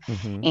person.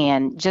 Mhm.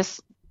 And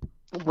just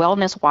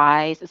wellness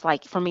wise, it's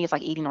like, for me, it's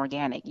like eating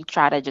organic. You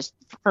try to just,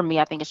 for me,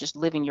 I think it's just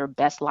living your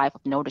best life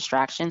with no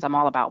distractions. I'm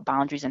all about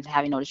boundaries and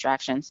having no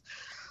distractions.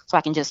 So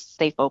I can just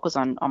stay focused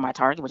on my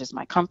target, which is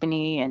my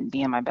company and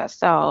being my best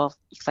self,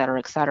 et cetera,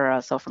 et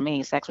cetera. So for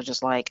me, sex was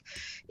just like,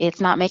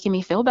 it's not making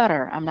me feel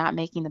better. I'm not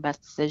making the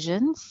best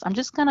decisions. I'm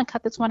just going to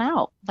cut this one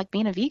out, like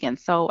being a vegan.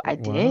 So I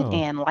did, Wow.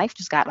 and life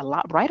just got a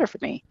lot brighter for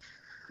me.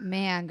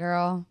 Man,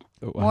 girl.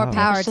 Wow. More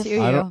power It's to just-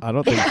 you. I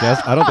don't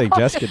think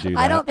Jess could do that.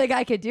 I don't think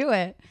I could do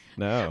it.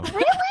 No.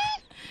 Really?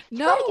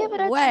 No Gotta give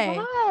it a way.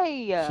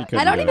 try. She couldn't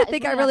I don't do even it.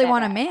 think It's I not really that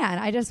want a bad. man.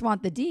 I just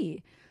want the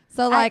D.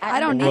 So like I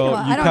don't need Well,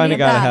 one. you I don't kind need of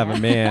got to that. have a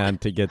man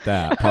to get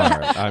that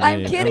part. I I'm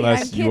mean, kidding,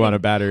 unless I'm you want a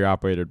kidding. battery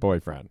operated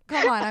boyfriend.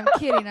 Come on, I'm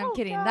kidding. I'm Oh,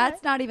 kidding. God.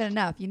 That's not even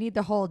enough. You need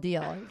the whole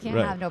deal. You can't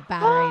Right. have no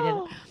battery.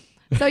 Oh,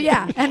 So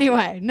yeah.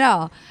 Anyway,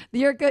 no,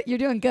 you're good. You're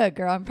doing good,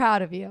 girl. I'm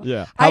proud of you.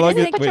 Yeah. I How long just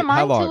is think Put your wait,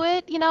 how mind long?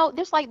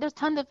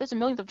 to it. There's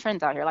millions of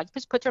trends out here. Like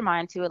just put your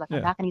mind to it. Like I'm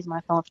Yeah. not gonna use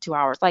my phone for 2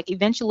 hours. Like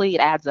eventually it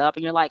adds up,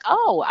 and you're like,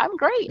 oh, I'm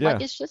great. Yeah.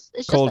 Like it's just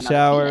Cold another penis.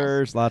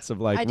 showers, lots of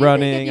I like do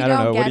running. think if you I don't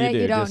know. don't What get do you it, do?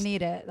 you don't Just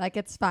need it. Like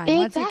it's fine.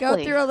 Once you go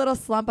Exactly. through a little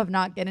slump of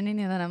not getting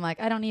any, then I'm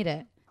like, I don't need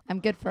it. I'm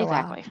good for a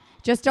while. Exactly.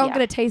 Just don't Yeah.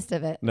 get a taste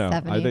of it, no,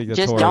 Stephanie. I think that's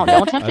Just horrible.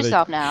 don't tempt I think-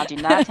 yourself now. Do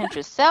not tempt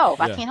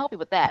yourself. I Yeah. can't help you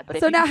with that. But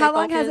if So you now, can stay how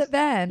long has focused, it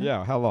been?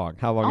 Yeah. How long?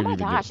 How long oh have my you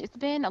been gosh, doing? it's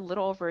been a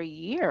little over a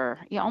year.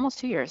 Yeah, almost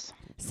 2 years.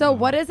 So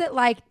what is it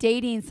like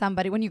dating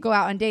somebody when you go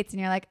out on dates and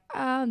you're like,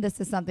 oh, this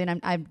is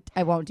something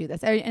I won't do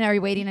this. Are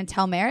you waiting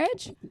until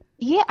marriage?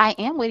 Yeah, I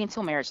am waiting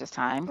till marriage this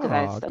time Aw,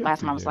 because good last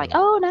for time I was you. like,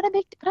 oh, not a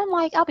big. But I'm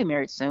like, I'll be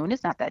married soon.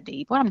 It's not that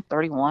deep. Well, I'm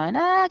 31.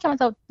 I give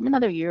myself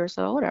another year or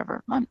so,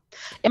 whatever.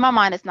 In my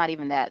mind, it's not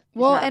even that.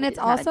 Well, not- and it's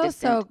not a also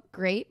distant- so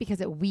great because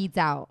it weeds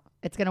out.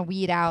 It's gonna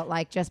weed out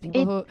like just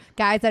people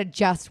guys that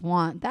just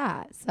want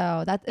that.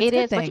 So it's a It good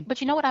is, thing. but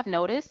you know what I've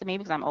noticed? Maybe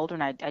because I'm older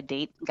and I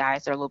date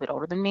guys that are a little bit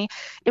older than me.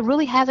 It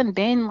really hasn't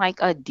been like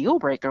a deal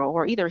breaker,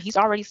 or either he's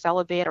already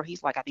celibate or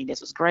he's like, I think this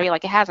was great.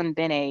 Like it hasn't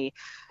been a,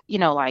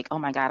 like, oh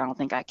my God, I don't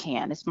think I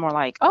can. It's more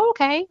like, oh,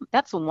 okay,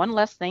 that's one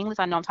less thing. At least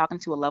I know I'm talking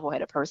to a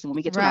level-headed person. When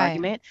we get to an Right.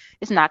 argument,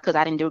 it's not because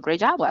I didn't do a great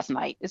job last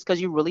night. It's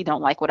because you really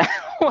don't like what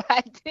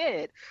I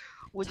did.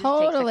 Which just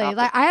takes it Totally. off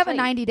Like the I have a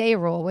plate. 90-day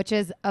rule, which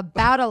is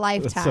about a That's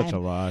lifetime. such a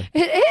lie.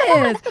 It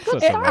is.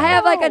 Such a I lie.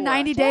 have like a No,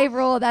 90-day yes.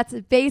 rule that's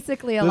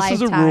basically a This lifetime.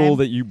 is a rule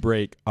that you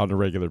break on a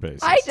regular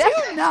basis. I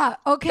do not.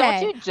 Okay.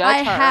 Don't you judge I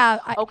her.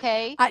 have.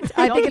 Okay. I Don't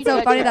think you it's so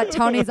judge funny her. that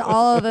Tony's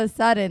all of a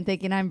sudden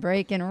thinking I'm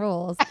breaking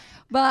rules.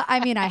 But I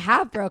mean, I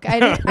have broke.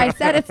 I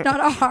said it's not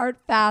a hard,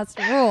 fast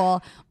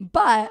rule,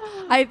 but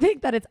I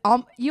think that it's.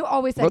 You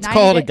always said Let's 90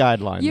 call it a days.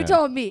 guideline. You then.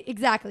 told me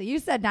exactly. You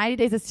said 90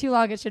 days is too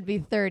long. It should be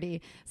 30.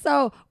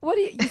 So what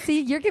do you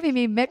see? You're giving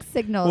me mixed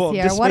signals Well,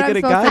 here. just What make I'm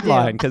it a supposed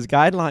guideline to do? because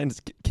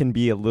guidelines can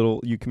be a little.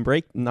 You can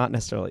break, not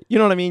necessarily. You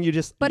know what I mean? You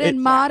just. But it- in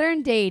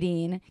modern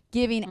dating,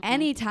 giving Mhm.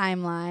 any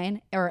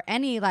timeline or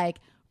any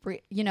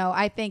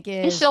I think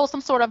It is shows some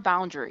sort of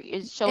boundary.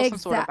 It shows some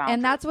sort of boundary.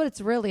 and that's what it's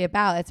really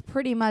about. It's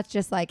pretty much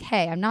just like,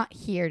 hey, I'm not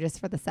here just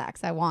for the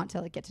sex. I want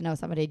to get to know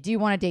somebody. I do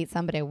want to date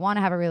somebody. I want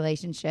to have a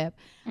relationship.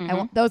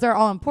 Mhm. Those are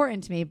all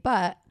important to me.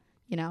 But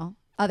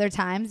other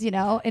times,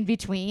 in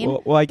between.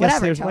 Well, I guess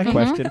whatever, here's my Tony.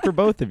 question for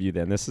both of you.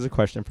 Then this is a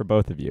question for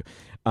both of you.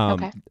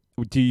 Okay.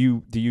 Do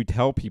you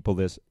tell people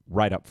this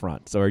right up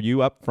front? So are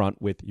you up front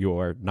with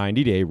your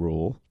 90-day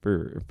rule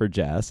for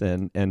Jess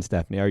and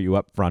Stephanie? Are you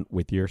up front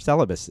with your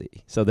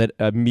celibacy so that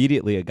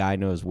immediately a guy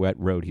knows what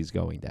road he's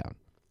going down?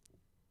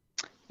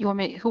 You want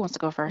me? Who wants to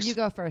go first? You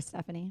go first,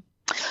 Stephanie.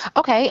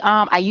 Okay.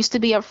 I used to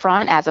be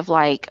upfront as of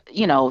late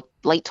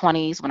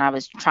 20s when I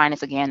was trying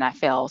this again. I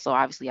failed. So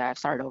obviously I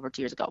started over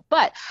 2 years ago.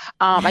 But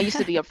I used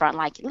to be upfront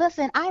like,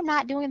 listen, I'm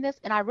not doing this.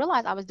 And I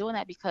realized I was doing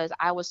that because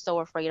I was so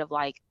afraid of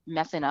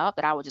messing up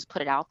that I would just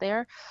put it out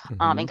there.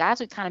 Mhm. And guys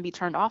would kind of be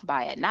turned off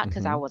by it. Not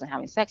because I Mhm. wasn't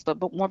having sex, but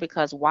more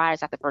because why is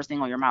that the first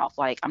thing on your mouth?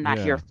 Like, I'm not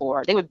Yeah. here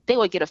for, they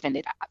would get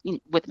offended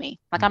with me.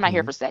 Like, I'm not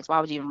here Mhm. for sex. Why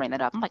would you even bring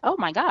that up? I'm like, oh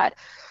my God.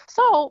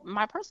 So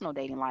my personal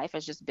dating life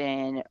has just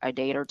been a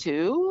date or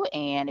two.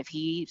 And if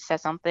he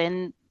says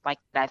something like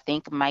that I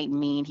think might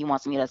mean he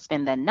wants me to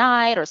spend the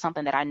night or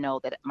something that I know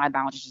that my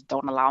boundaries just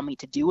don't allow me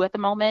to do at the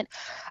moment,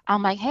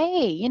 I'm like,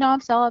 hey, I'm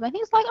celibate. And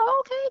he's like,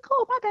 oh, okay,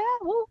 cool, my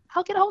bad. Well,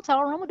 I'll get a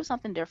hotel room. We'll do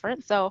something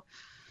different. So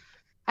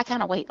I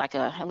kind of wait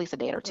at least a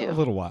date or A two.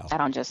 little while. I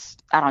don't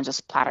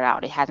just plot it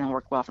out. It hasn't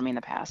worked well for me in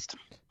the past.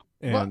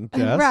 And Well,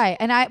 Jess? right.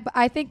 And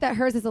I think that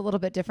hers is a little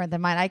bit different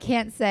than mine. I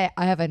can't say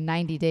I have a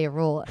 90-day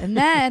rule. And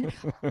then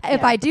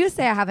if I do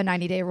say I have a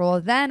 90-day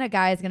rule, then a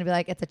guy is going to be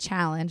like, it's a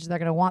challenge. They're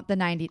going to want the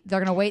 90. They're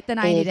going to wait the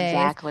 90 days.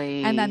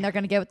 Exactly. And then they're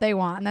going to get what they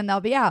want. And then they'll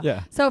be out.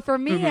 Yeah. So for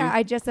me, Mhm.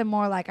 I just am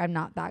more like, I'm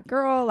not that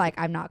girl. Like,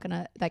 I'm not going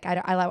to, like, I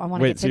want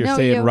to Wait, get so to you're know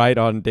saying you. right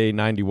on day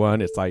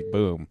 91, it's like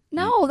boom.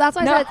 No, that's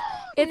why I No. said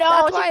it's, no,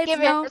 that's just why it's give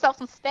no, yourself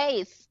some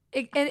space.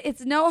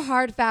 it's no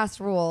hard fast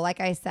rule. Like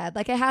I said,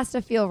 like it has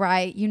to feel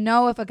right.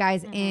 If a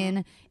guy's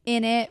Mhm.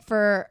 in it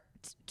for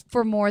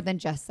more than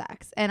just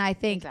sex. And I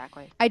think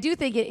Exactly. I do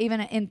think it even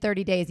in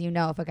 30 days,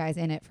 if a guy's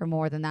in it for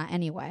more than that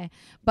anyway. I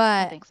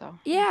But think so.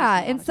 yeah.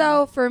 That's a And lot of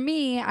so for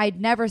me, I'd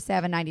never say I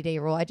have a 90-day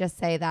rule. I just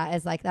say that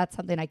as like, that's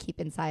something I keep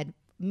inside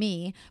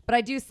me. But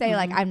I do say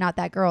like, Mhm. I'm not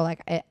that girl.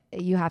 Like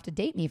you have to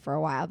date me for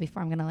a while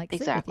before I'm going to like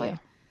sleep Exactly. with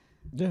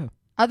you. Yeah.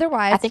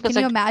 Otherwise, I think can it's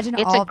you a- imagine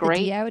it's all a of the great-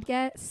 D I would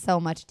get? So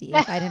much D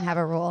if I didn't have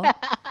a rule.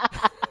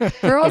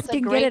 Girls It's a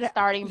can great get it.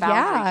 starting boundary.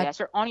 Yeah. Yes,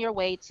 you're on your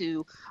way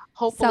to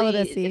hopefully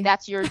Celibacy. if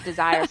that's your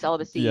desire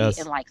celibacy Yes.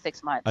 in like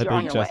 6 months. I You're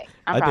on think your Jess, way.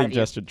 I'm I proud think of you.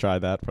 Jess should try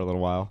that for a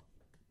little while.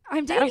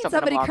 I'm That'll dating be something to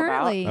somebody blog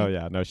about. currently. Oh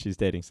yeah, no, she's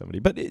dating somebody.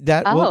 But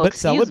but Oh,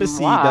 excuse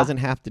celibacy moi. doesn't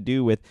have to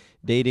do with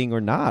dating or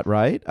not,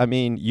 right? I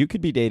mean, you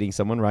could be dating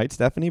someone, right,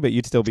 Stephanie, but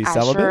you'd still be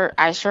celibate.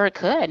 I sure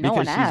could. No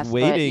one Because she's asked.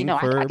 waiting but,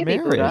 for I could be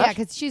marriage. booed up. Yeah,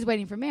 because she's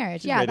waiting for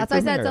marriage. She's Yeah, waiting that's why I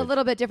for said it's a marriage.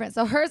 little bit different.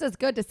 So hers is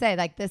good to say,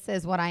 like, this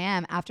is what I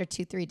am after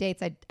 2-3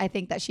 dates. I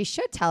think that she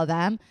should tell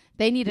them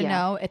They need to Yeah.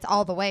 know it's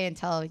all the way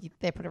until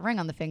they put a ring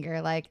on the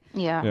finger. Like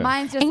Yeah. Yeah.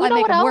 mine's just And you I know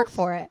make what them work else?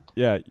 for it.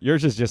 Yeah,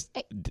 yours is just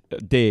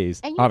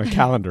days and you- on a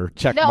calendar,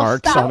 check No,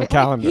 marks stop. on a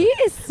calendar. He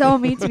is so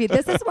mean to me.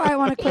 This is why I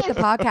want to quit the He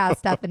is. podcast,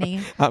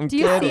 Stephanie. I'm Do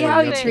you see kidding,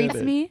 how he I'm treats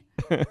kidding. me?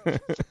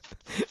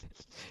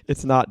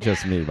 It's not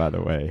just me, by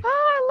the way. Oh,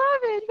 I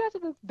love it. You guys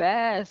are the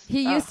best.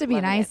 He Oh, used to be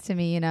love nice it. to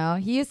me, you know.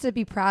 He used to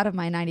be proud of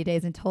my 90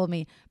 days and told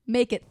me,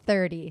 make it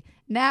 30.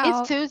 Now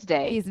It's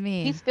Tuesday. he's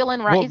mean. He's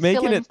feeling right. Well, He's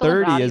making feeling, it feeling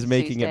 30 rowdy is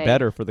making Tuesday. it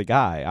better for the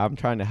guy. I'm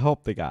trying to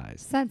help the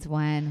guys. Since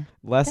when?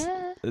 Less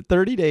Eh.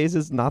 30 days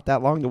is not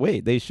that long to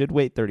wait. They should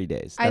wait 30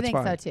 days. I That's think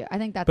fine. so too. I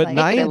think that's But like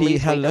 90, at least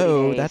wait 30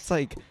 hello, days. that's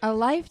like a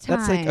lifetime.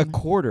 that's like a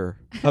quarter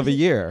of a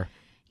year.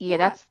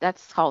 Yeah,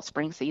 that's called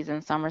spring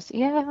season, summer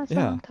season. Yeah,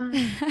 Yeah.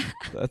 sometimes.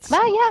 That's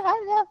But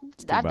yeah,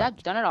 too I've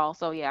much. done it all.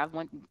 So yeah, I've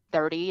went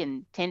 30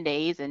 and 10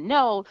 days, and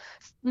no,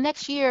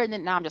 next year, and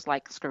then now I'm just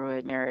like, screw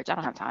it, marriage. I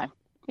don't have time.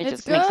 It It's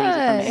just good. makes it easier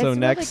for me. It's So really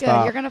next good.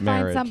 stop, You're gonna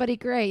marriage. find somebody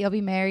great. You'll be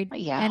married.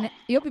 Yeah. And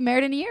you'll be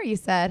married in a year, you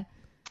said.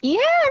 Yeah,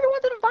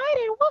 everyone's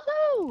invited.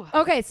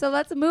 Woohoo! Okay, so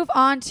let's move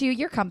on to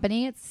your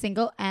company. It's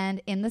Single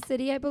and in the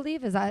City, I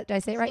believe. Did I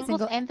say it right?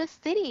 Singles and the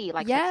city,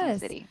 like Sex and the Yes.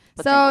 City.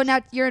 but So singles. now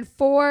you're in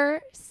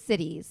 4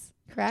 cities,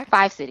 correct?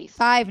 5 cities.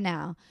 5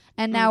 now.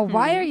 And now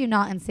why Mhm. are you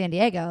not in San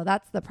Diego?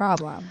 That's the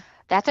problem.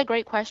 That's a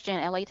great question.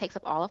 LA takes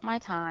up all of my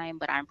time,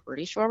 but I'm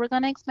pretty sure we're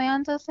going to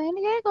expand to San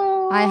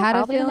Diego. I had a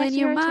probably the feeling next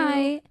you year or two.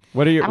 might.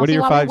 What are your I don't what are see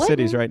your why we 5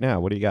 cities wouldn't. right now?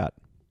 What do you got?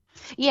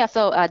 Yeah,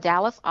 so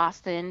Dallas,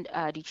 Austin,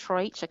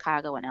 Detroit,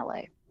 Chicago, and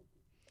LA.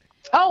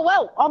 Oh,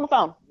 whoa, on the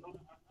phone.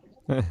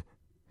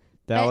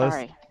 Dallas,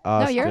 Sorry.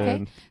 Austin. No, you're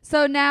okay.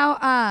 So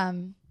now,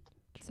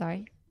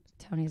 sorry,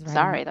 Tony's writing.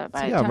 Sorry, though, So, but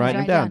yeah, I'm Tony's writing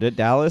writing down. Did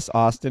Dallas,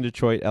 Austin,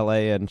 Detroit,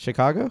 LA, and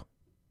Chicago? Is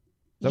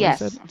that what you yes,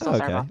 said? I'm so Oh,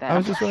 sorry okay. about that. I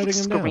was just writing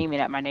them down. Screaming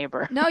at my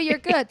neighbor. No, you're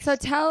good. So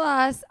tell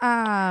us,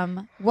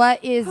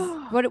 what is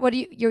what do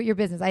you your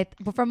business?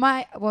 From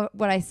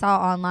what I saw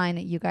online,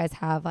 that you guys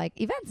have like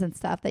events and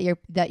stuff that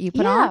you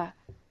put on.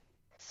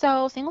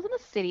 So Singles in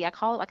the City, I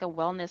call it like a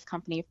wellness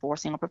company for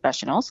single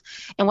professionals.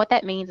 And what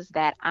that means is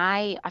that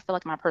I feel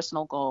like my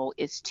personal goal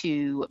is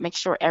to make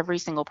sure every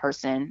single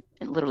person,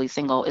 literally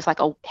single, is like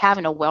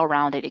having a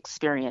well-rounded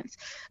experience,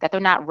 that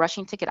they're not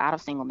rushing to get out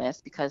of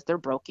singleness because they're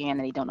broken and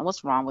they don't know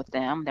what's wrong with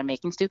them. They're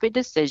making stupid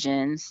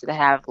decisions that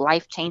have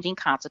life-changing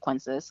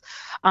consequences.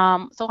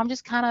 So I'm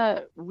just kind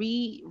of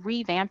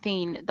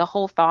revamping the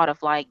whole thought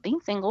of like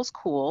being single is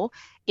cool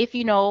if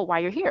you know why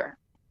you're here.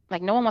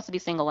 Like, no one wants to be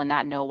single and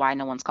not know why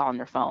no one's calling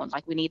their phone.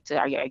 Like, we need to,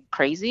 are you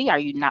crazy? Are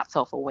you not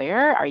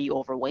self-aware? Are you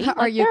overweight? Are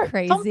Like, you there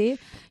are some- crazy?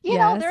 you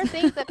know, Yes. there are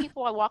things that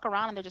people walk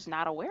around and they're just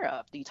not aware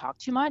of. Do you talk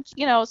too much?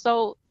 You know,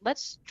 so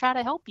let's try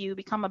to help you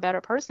become a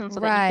better person so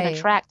that you Right. can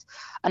attract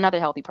another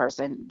healthy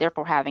person,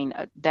 therefore having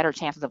better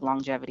chances of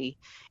longevity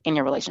in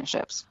your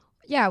relationships.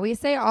 Yeah, we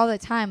say all the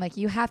time, like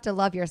you have to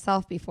love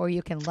yourself before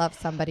you can love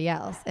somebody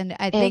else. And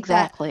I think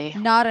Exactly. that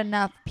not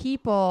enough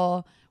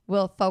people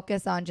will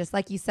focus on, just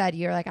like you said,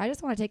 you're like, I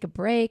just want to take a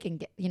break and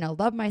get,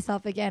 love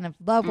myself again and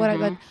love what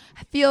I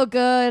feel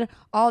good,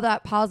 all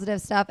that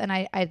positive stuff. And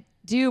I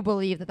do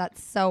believe that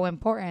that's so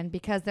important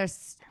because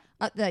there's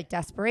like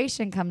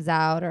desperation comes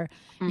out, or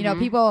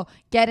people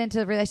get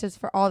into relationships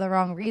for all the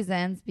wrong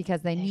reasons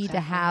because they need to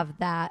have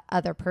that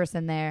other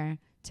person there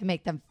to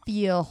make them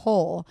feel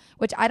whole,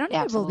 which I don't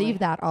even Absolutely. believe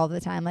that all the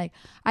time. Like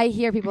I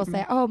hear people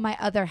say, oh, my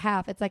other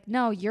half. It's like,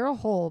 no, you're a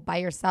whole by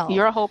yourself.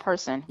 You're a whole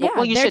person. Yeah,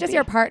 Well, you they're should just be.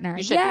 your partner.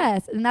 You should be.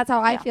 Yes, and that's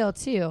how I Yeah. feel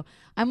too.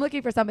 I'm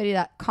looking for somebody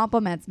that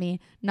compliments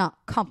me, not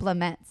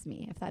compliments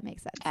me, if that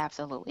makes sense.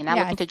 Absolutely. Not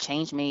Yeah, looking to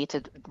change me,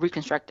 to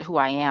reconstruct who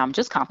I am.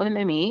 Just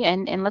compliment me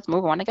and let's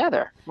move on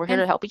together. We're here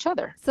And to help each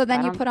other. So then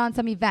I you don't- put on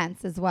some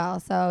events as well.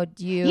 So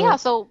do you? Yeah,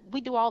 so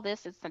we do all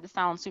this. It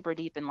sounds super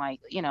deep and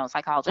like,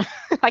 psychology,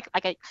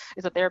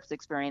 it's a therapist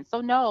experience. So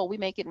no, we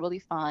make it really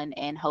fun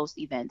and host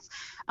events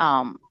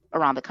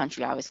around the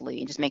country, obviously,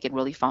 and just make it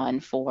really fun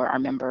for our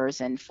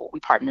members. And we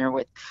partner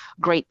with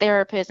great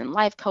therapists and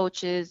life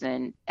coaches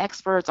and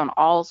experts on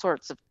all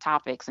sorts of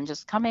topics, and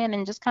just come in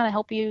and just kind of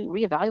help you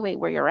reevaluate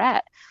where you're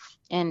at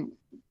and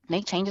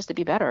make changes to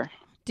be better.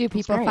 Do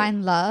people great.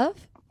 find love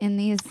in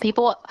these?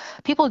 People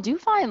do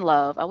find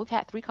love. We've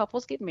had 3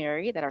 couples get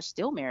married that are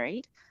still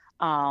married.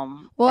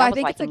 Well, that I was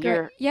think like it's a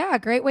in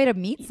great way to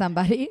meet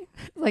somebody,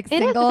 like It is,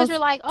 because singles you're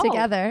like, oh,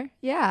 together.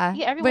 Yeah,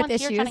 yeah, everyone's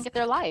with here issues. trying to get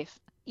their life.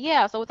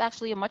 Yeah, so it's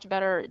actually a much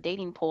better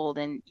dating pool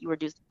than you would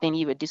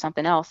do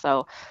something else.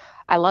 So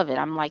I love it.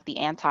 I'm kind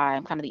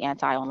of the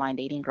anti online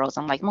dating girls.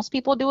 I'm like, most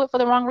people do it for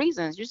the wrong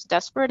reasons. You're just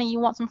desperate and you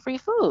want some free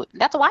food.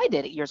 That's why I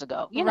did it years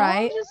ago.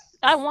 Right.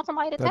 I want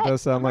somebody to That text.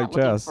 does sound I'm like not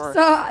looking Jess. for-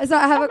 So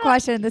I have a not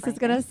question. This looking is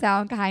for going to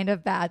sound kind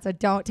of bad, so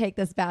don't take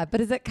this bad.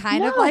 But is it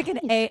kind of No, like an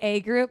please. AA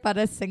group, but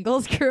a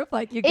singles group?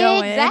 Like you go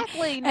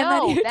Exactly. in, No, and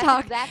then you that's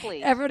talk.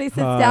 exactly. Everybody sits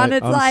Hi, down.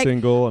 It's I'm like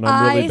single and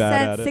I'm really I bad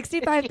sent at it.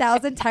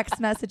 65,000 text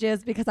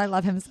messages because I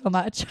love him so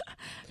much.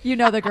 You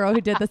know the girl who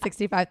did the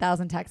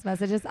 65,000 text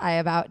messages. I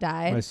about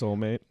died. My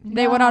soulmate.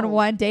 They went on No.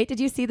 one date. Did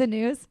you see the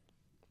news?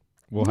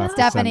 We'll have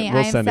Stephanie, to send it.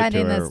 We'll I am send it to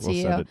sending her. this to We'll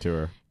you. send it to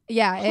her.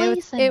 Yeah, Please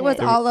it send was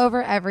it. all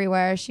over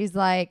everywhere. She's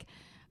like,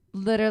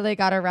 literally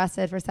got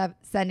arrested for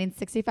sending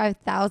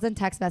 65,000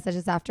 text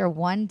messages after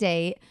one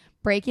date,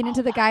 breaking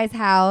into the guy's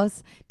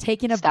house,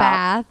 taking a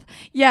bath.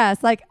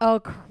 Yes, like, oh,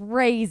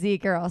 crazy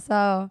girl.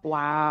 So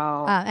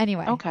wow.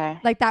 Anyway, Okay.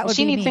 like that would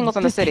She be needs me. singles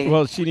in the city.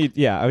 Well,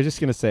 I was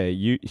just gonna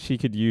say she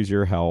could use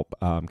your help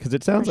because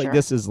it sounds For like sure.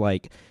 this is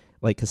like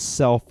a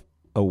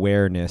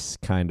self-awareness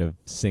kind of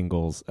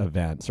singles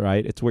events,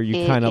 right? It's where you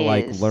It kind of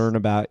like is. learn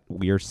about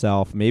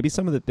yourself, maybe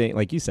some of the things,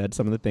 like you said,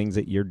 some of the things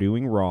that you're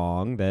doing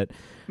wrong that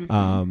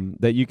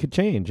that you could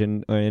change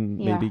and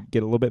Yeah. maybe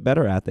get a little bit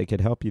better at that could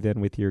help you then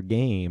with your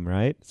game,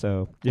 right?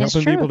 So you're It's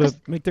helping true, people to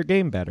 'cause make their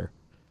game better.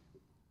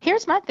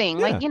 Here's my thing.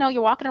 Yeah. Like,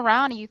 you're walking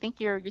around and you think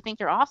you're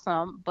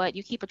awesome, but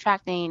you keep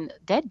attracting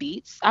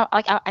deadbeats.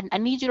 I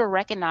need you to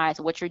recognize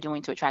what you're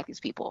doing to attract these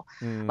people.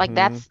 Like,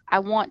 Mhm. I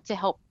want to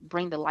help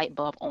bring the light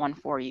bulb on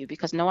for you,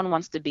 because no one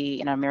wants to be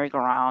in a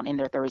merry-go-round in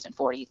their 30s and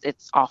 40s.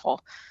 It's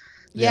awful.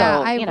 Yeah,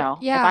 So, if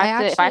I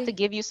have to actually,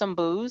 give you some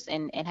booze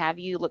and have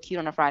you look cute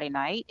on a Friday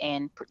night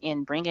and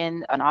bring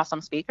in an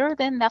awesome speaker,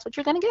 then that's what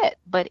you're gonna get.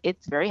 But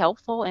it's very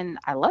helpful and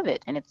I love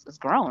it, and it's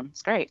grown.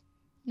 It's great.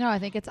 no, I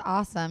think it's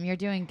awesome. You're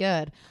doing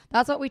good.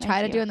 That's what we try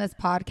Thank to do you. in this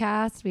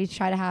podcast. We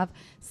try to have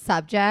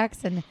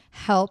subjects and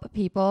help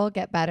people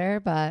get better,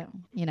 but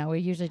we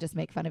usually just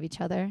make fun of each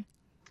other.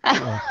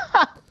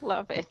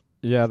 Love it.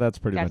 Yeah, that's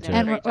pretty Guys much doing it.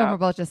 And great we're job.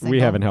 both just single.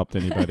 We haven't helped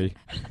anybody.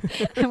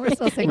 And we're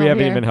still single We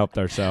haven't here. even helped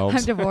I'm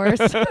ourselves.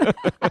 divorced.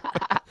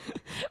 I-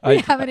 We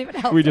haven't even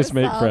helped We just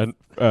ourselves.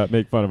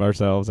 make fun of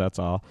ourselves. That's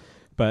all.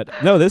 But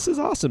no, this is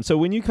awesome. So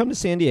when you come to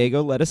San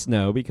Diego, let us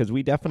know because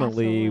we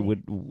definitely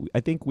Absolutely. I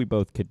think we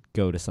both could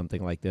go to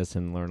something like this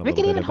and learn a We little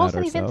could bit even about host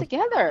an event ourselves.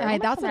 together. Right,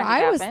 Let's that's make what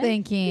that I was happen.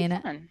 thinking. It'd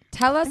be fun.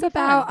 Tell us It'd be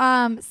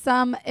about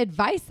some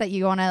advice that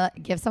you want to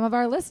give some of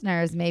our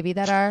listeners, maybe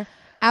that are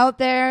out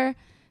there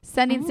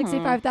sending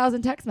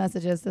 65,000 text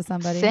messages to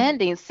somebody.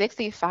 Sending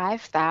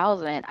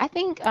 65,000. I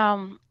think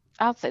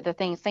I'll say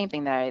same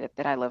thing that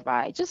I live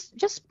by.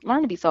 Just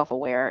learn to be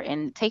self-aware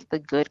and take the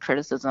good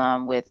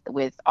criticism with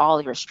all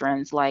of your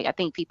strengths. Like, I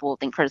think people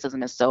think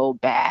criticism is so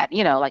bad.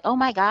 Like, oh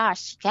my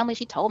gosh, can't believe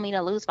she told me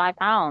to lose 5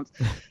 pounds.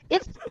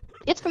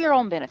 It's for your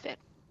own benefit.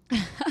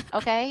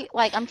 Okay?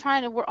 Like,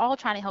 we're all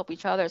trying to help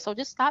each other. So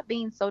just stop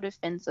being so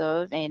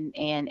defensive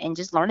and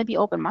just learn to be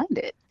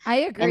open-minded. I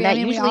agree. And that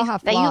we all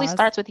have that usually flaws.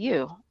 starts with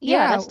you.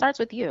 Yeah. That starts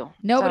with you.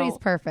 Nobody's So-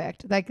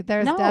 perfect. Like,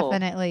 there's No.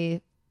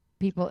 definitely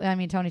people. I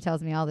mean, Tony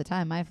tells me all the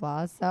time my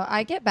flaws. So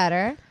I get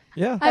better.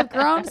 Yeah. I've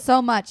grown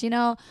so much.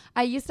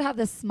 I used to have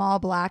this small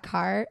black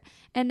heart,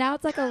 and now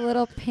it's like a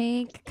little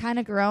pink, kind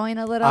of growing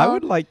a little. I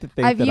would like to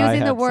think I'm that I using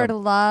had the word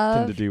something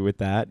love. to do with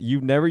that.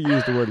 You've never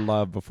used the word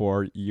love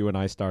before you and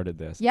I started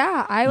this.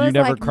 Yeah, I was You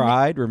never like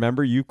cried.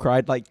 Remember, you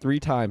cried like 3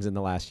 times in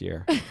the last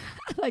year.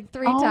 like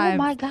 3 Oh times.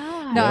 my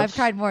God. No, I've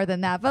cried more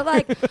than that. But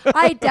like,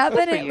 I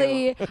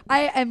definitely,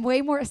 I am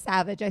way more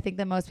savage, I think,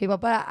 than most people.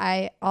 But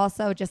I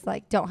also just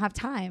like don't have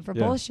time for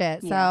Yeah.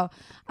 bullshit. Yeah. So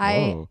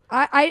Whoa.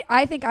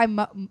 I think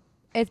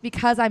it's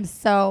because I'm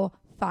so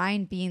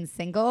fine being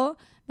single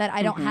that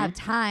I don't have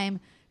time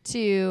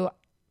to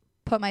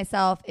put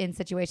myself in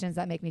situations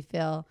that make me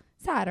feel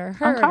sad or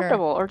hurt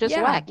uncomfortable or just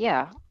Yeah. whack.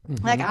 Yeah.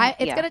 Like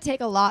it's Yeah. gonna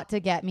take a lot to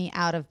get me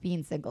out of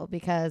being single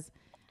because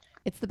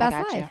it's the best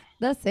got you. life.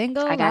 The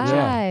single I got life. you.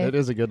 Yeah, it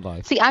is a good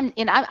life. See,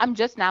 I'm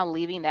just now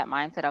leaving that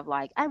mindset of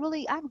like,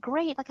 I'm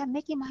great. Like, I'm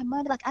making my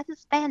money. Like, I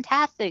just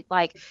fantastic.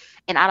 Like,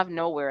 and out of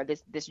nowhere,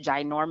 this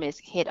ginormous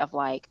hit of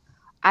like,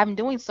 I'm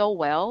doing so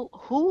well.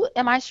 Who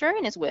am I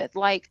sharing this with?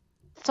 Like,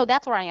 so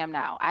that's where I am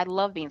now. I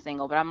love being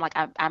single, but I'm like,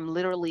 I'm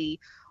literally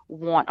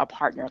want a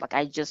partner. Like,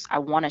 I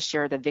want to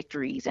share the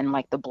victories and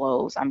like the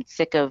blows. I'm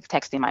sick of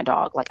texting my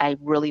dog. Like, I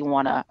really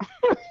want to.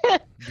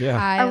 Yeah.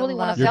 I really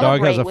wanna love Your it. dog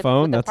has celebrate a with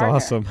phone? a That's partner.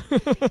 awesome.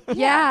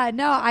 Yeah,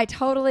 no, I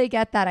totally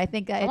get that. I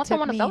think that I it want took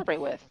someone to me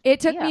celebrate with. it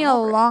took Yeah, me I'm a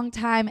over it. long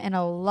time and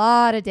a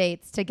lot of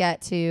dates to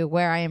get to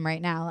where I am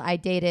right now. I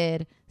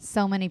dated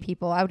so many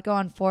people. I would go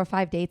on 4 or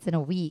 5 dates in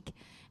a week.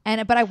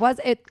 But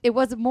it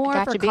was more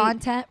got for you beat.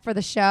 content for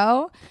the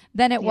show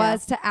than it Yeah.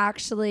 was to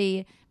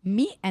actually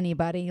meet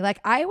anybody. Like,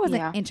 I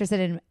wasn't Yeah. interested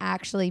in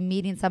actually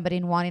meeting somebody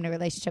and wanting a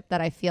relationship that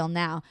I feel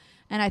now.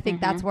 And I think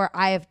Mm-hmm. that's where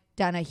I have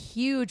done a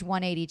huge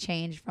 180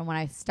 change from when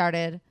I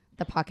started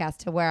the podcast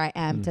to where I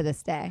am to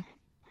this day.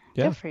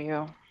 Yeah. Good for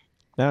you.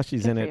 Now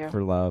she's Good in for it you.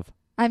 for love.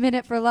 I'm in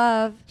it for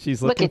love.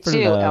 She's Look looking at for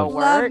you, love. Elle.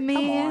 Love Word? me,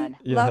 Come on.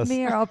 love Yes.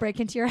 me, or I'll break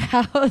into your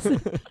house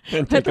And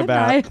with take a a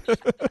bath. knife.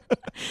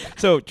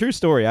 So true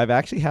story. I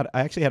actually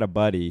had a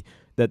buddy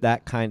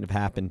that kind of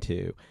happened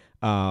to.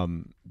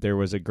 There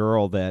was a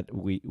girl that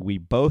we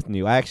both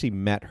knew. I actually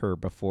met her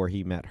before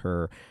he met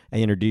her. I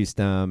introduced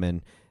them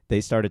and they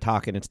started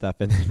talking and stuff.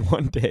 And then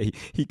one day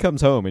he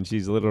comes home and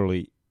she's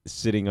literally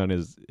sitting on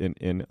his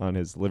on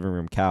his living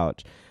room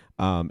couch.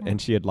 And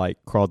she had like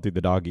crawled through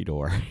the doggy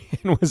door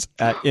and was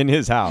in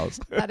his house.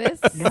 That is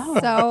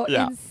so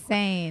Yeah.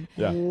 insane.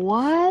 Yeah.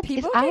 What?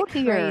 People It's out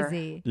get here.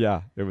 crazy.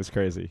 Yeah, it was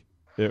crazy.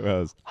 It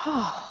was. So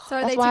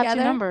are That's they why I have two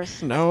together?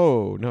 numbers.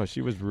 No,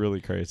 she was really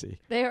crazy.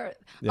 They are.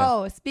 Yeah.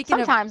 Oh, speaking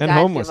of. Sometimes And guys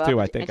homeless give too,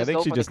 up I think. and I think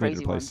go she for the just needed a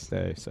crazy place to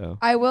ones. stay. So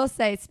I will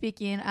say,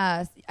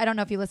 I don't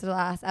know if you listened to the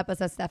last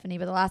episode, Stephanie,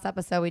 but the last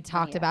episode we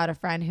talked Yeah. about a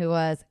friend who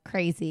was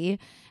crazy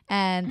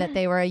and that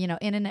they were, in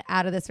and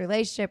out of this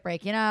relationship,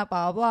 breaking up,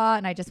 blah, blah, blah.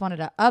 And I just wanted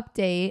to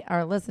update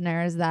our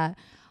listeners that,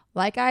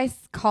 like I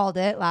called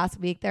it last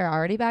week, they're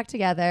already back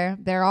together.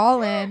 They're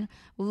all in.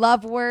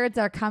 Love words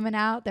are coming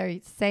out. They're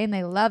saying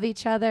they love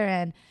each other,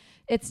 and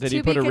it's did to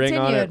he be put a continued. ring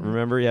on it?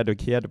 Remember, he had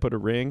to put a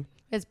ring.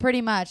 It's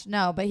pretty much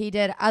no, but he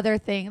did other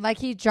things. Like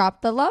he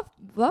dropped the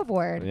love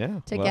word Yeah,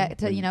 to well, get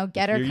to when-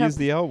 get if her you use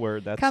the L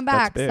word. That's come that's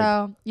back. big.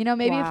 So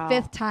maybe Wow.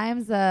 fifth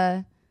time's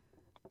the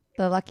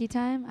lucky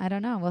time. I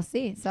don't know. We'll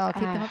see. So I'll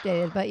keep them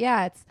updated. But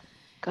yeah, it's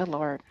Good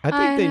Lord. I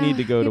think I they know. need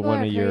to go to People one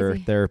are of your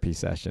crazy. therapy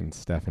sessions,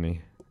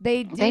 Stephanie.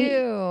 they They-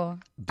 do.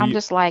 Do I'm you-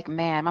 just like,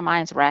 man, my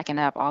mind's racking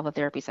up all the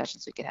therapy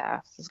sessions we could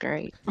have. This is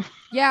great.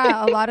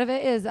 Yeah, a lot of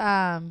it is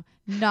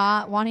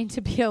not wanting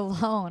to be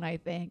alone. I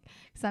think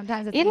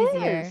sometimes it's It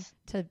easier is.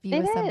 to be It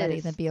with somebody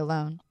is. than be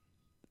alone.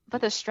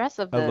 But the stress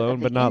of the Alone of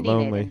the but not ending it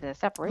lonely. and the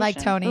separation. Like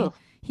Tony, Ugh.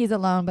 he's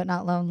alone but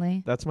not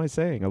lonely. That's my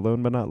saying.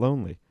 Alone but not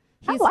lonely.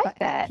 I He's like fi-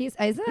 that.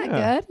 Isn't that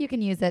Yeah. good? You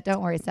can use it.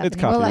 Don't worry, Stephanie.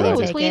 We'll let copyrighted.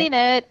 you Ooh, take tweeting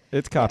it. it.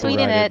 It's Tweeting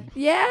copyrighted. it.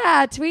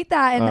 Yeah, tweet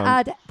that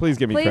and Please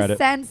give me please credit.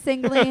 send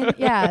Singling.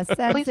 Yeah,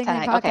 send Please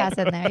Singling tag, podcast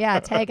in there. Yeah,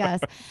 tag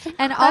us.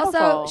 And also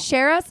Incredible.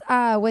 share us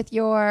with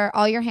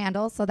all your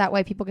handles so that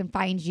way people can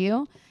find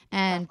you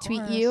and Of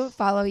tweet you, course.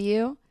 follow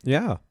you,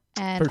 Yeah.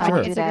 and For I sure.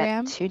 will do that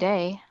Instagram.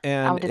 today.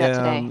 And would do that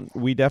today.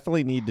 we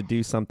definitely need to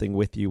do something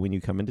with you when you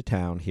come into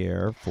town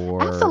here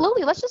for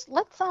Absolutely. Let's some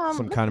let's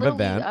kind of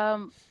literally,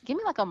 event. Give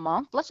me like a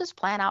month. Let's just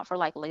plan out for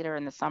like later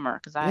in the summer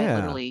because I Yeah.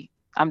 literally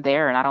I'm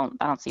there and I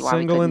don't see why we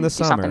Single couldn't in the do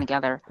something summer.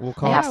 together. We'll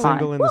call Yeah, it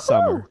Single in the Woohoo!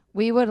 Summer.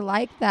 We would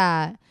like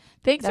that.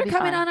 Thanks That'd for be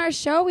coming fun. on our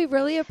show. We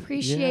really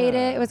appreciate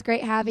Yeah. it. It was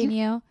great having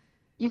you.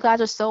 You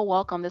guys are so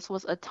welcome. This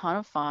was a ton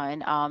of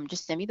fun.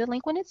 Just send me the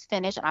link when it's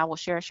finished and I will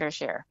share.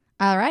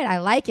 All right, I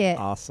like it.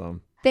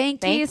 Awesome.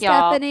 Thank you, Thank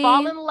y'all. Stephanie.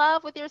 Fall in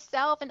love with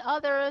yourself and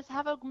others.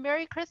 Have a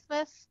Merry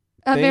Christmas.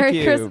 A Thank Merry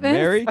you. Christmas.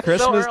 Merry So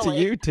Christmas to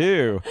early. you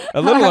too.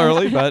 A little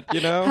early, but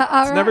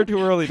All it's never right. too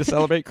early to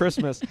celebrate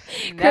Christmas.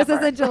 Christmas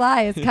Never. in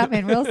July is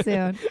coming real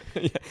soon.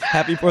 Yeah.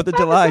 Happy 4th of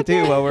July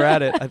too while we're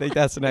at it. I think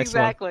that's the next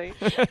Exactly.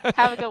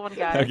 Have a good one,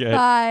 guys. one. Okay.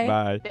 Bye.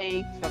 Bye.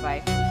 Thanks.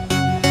 Bye-bye.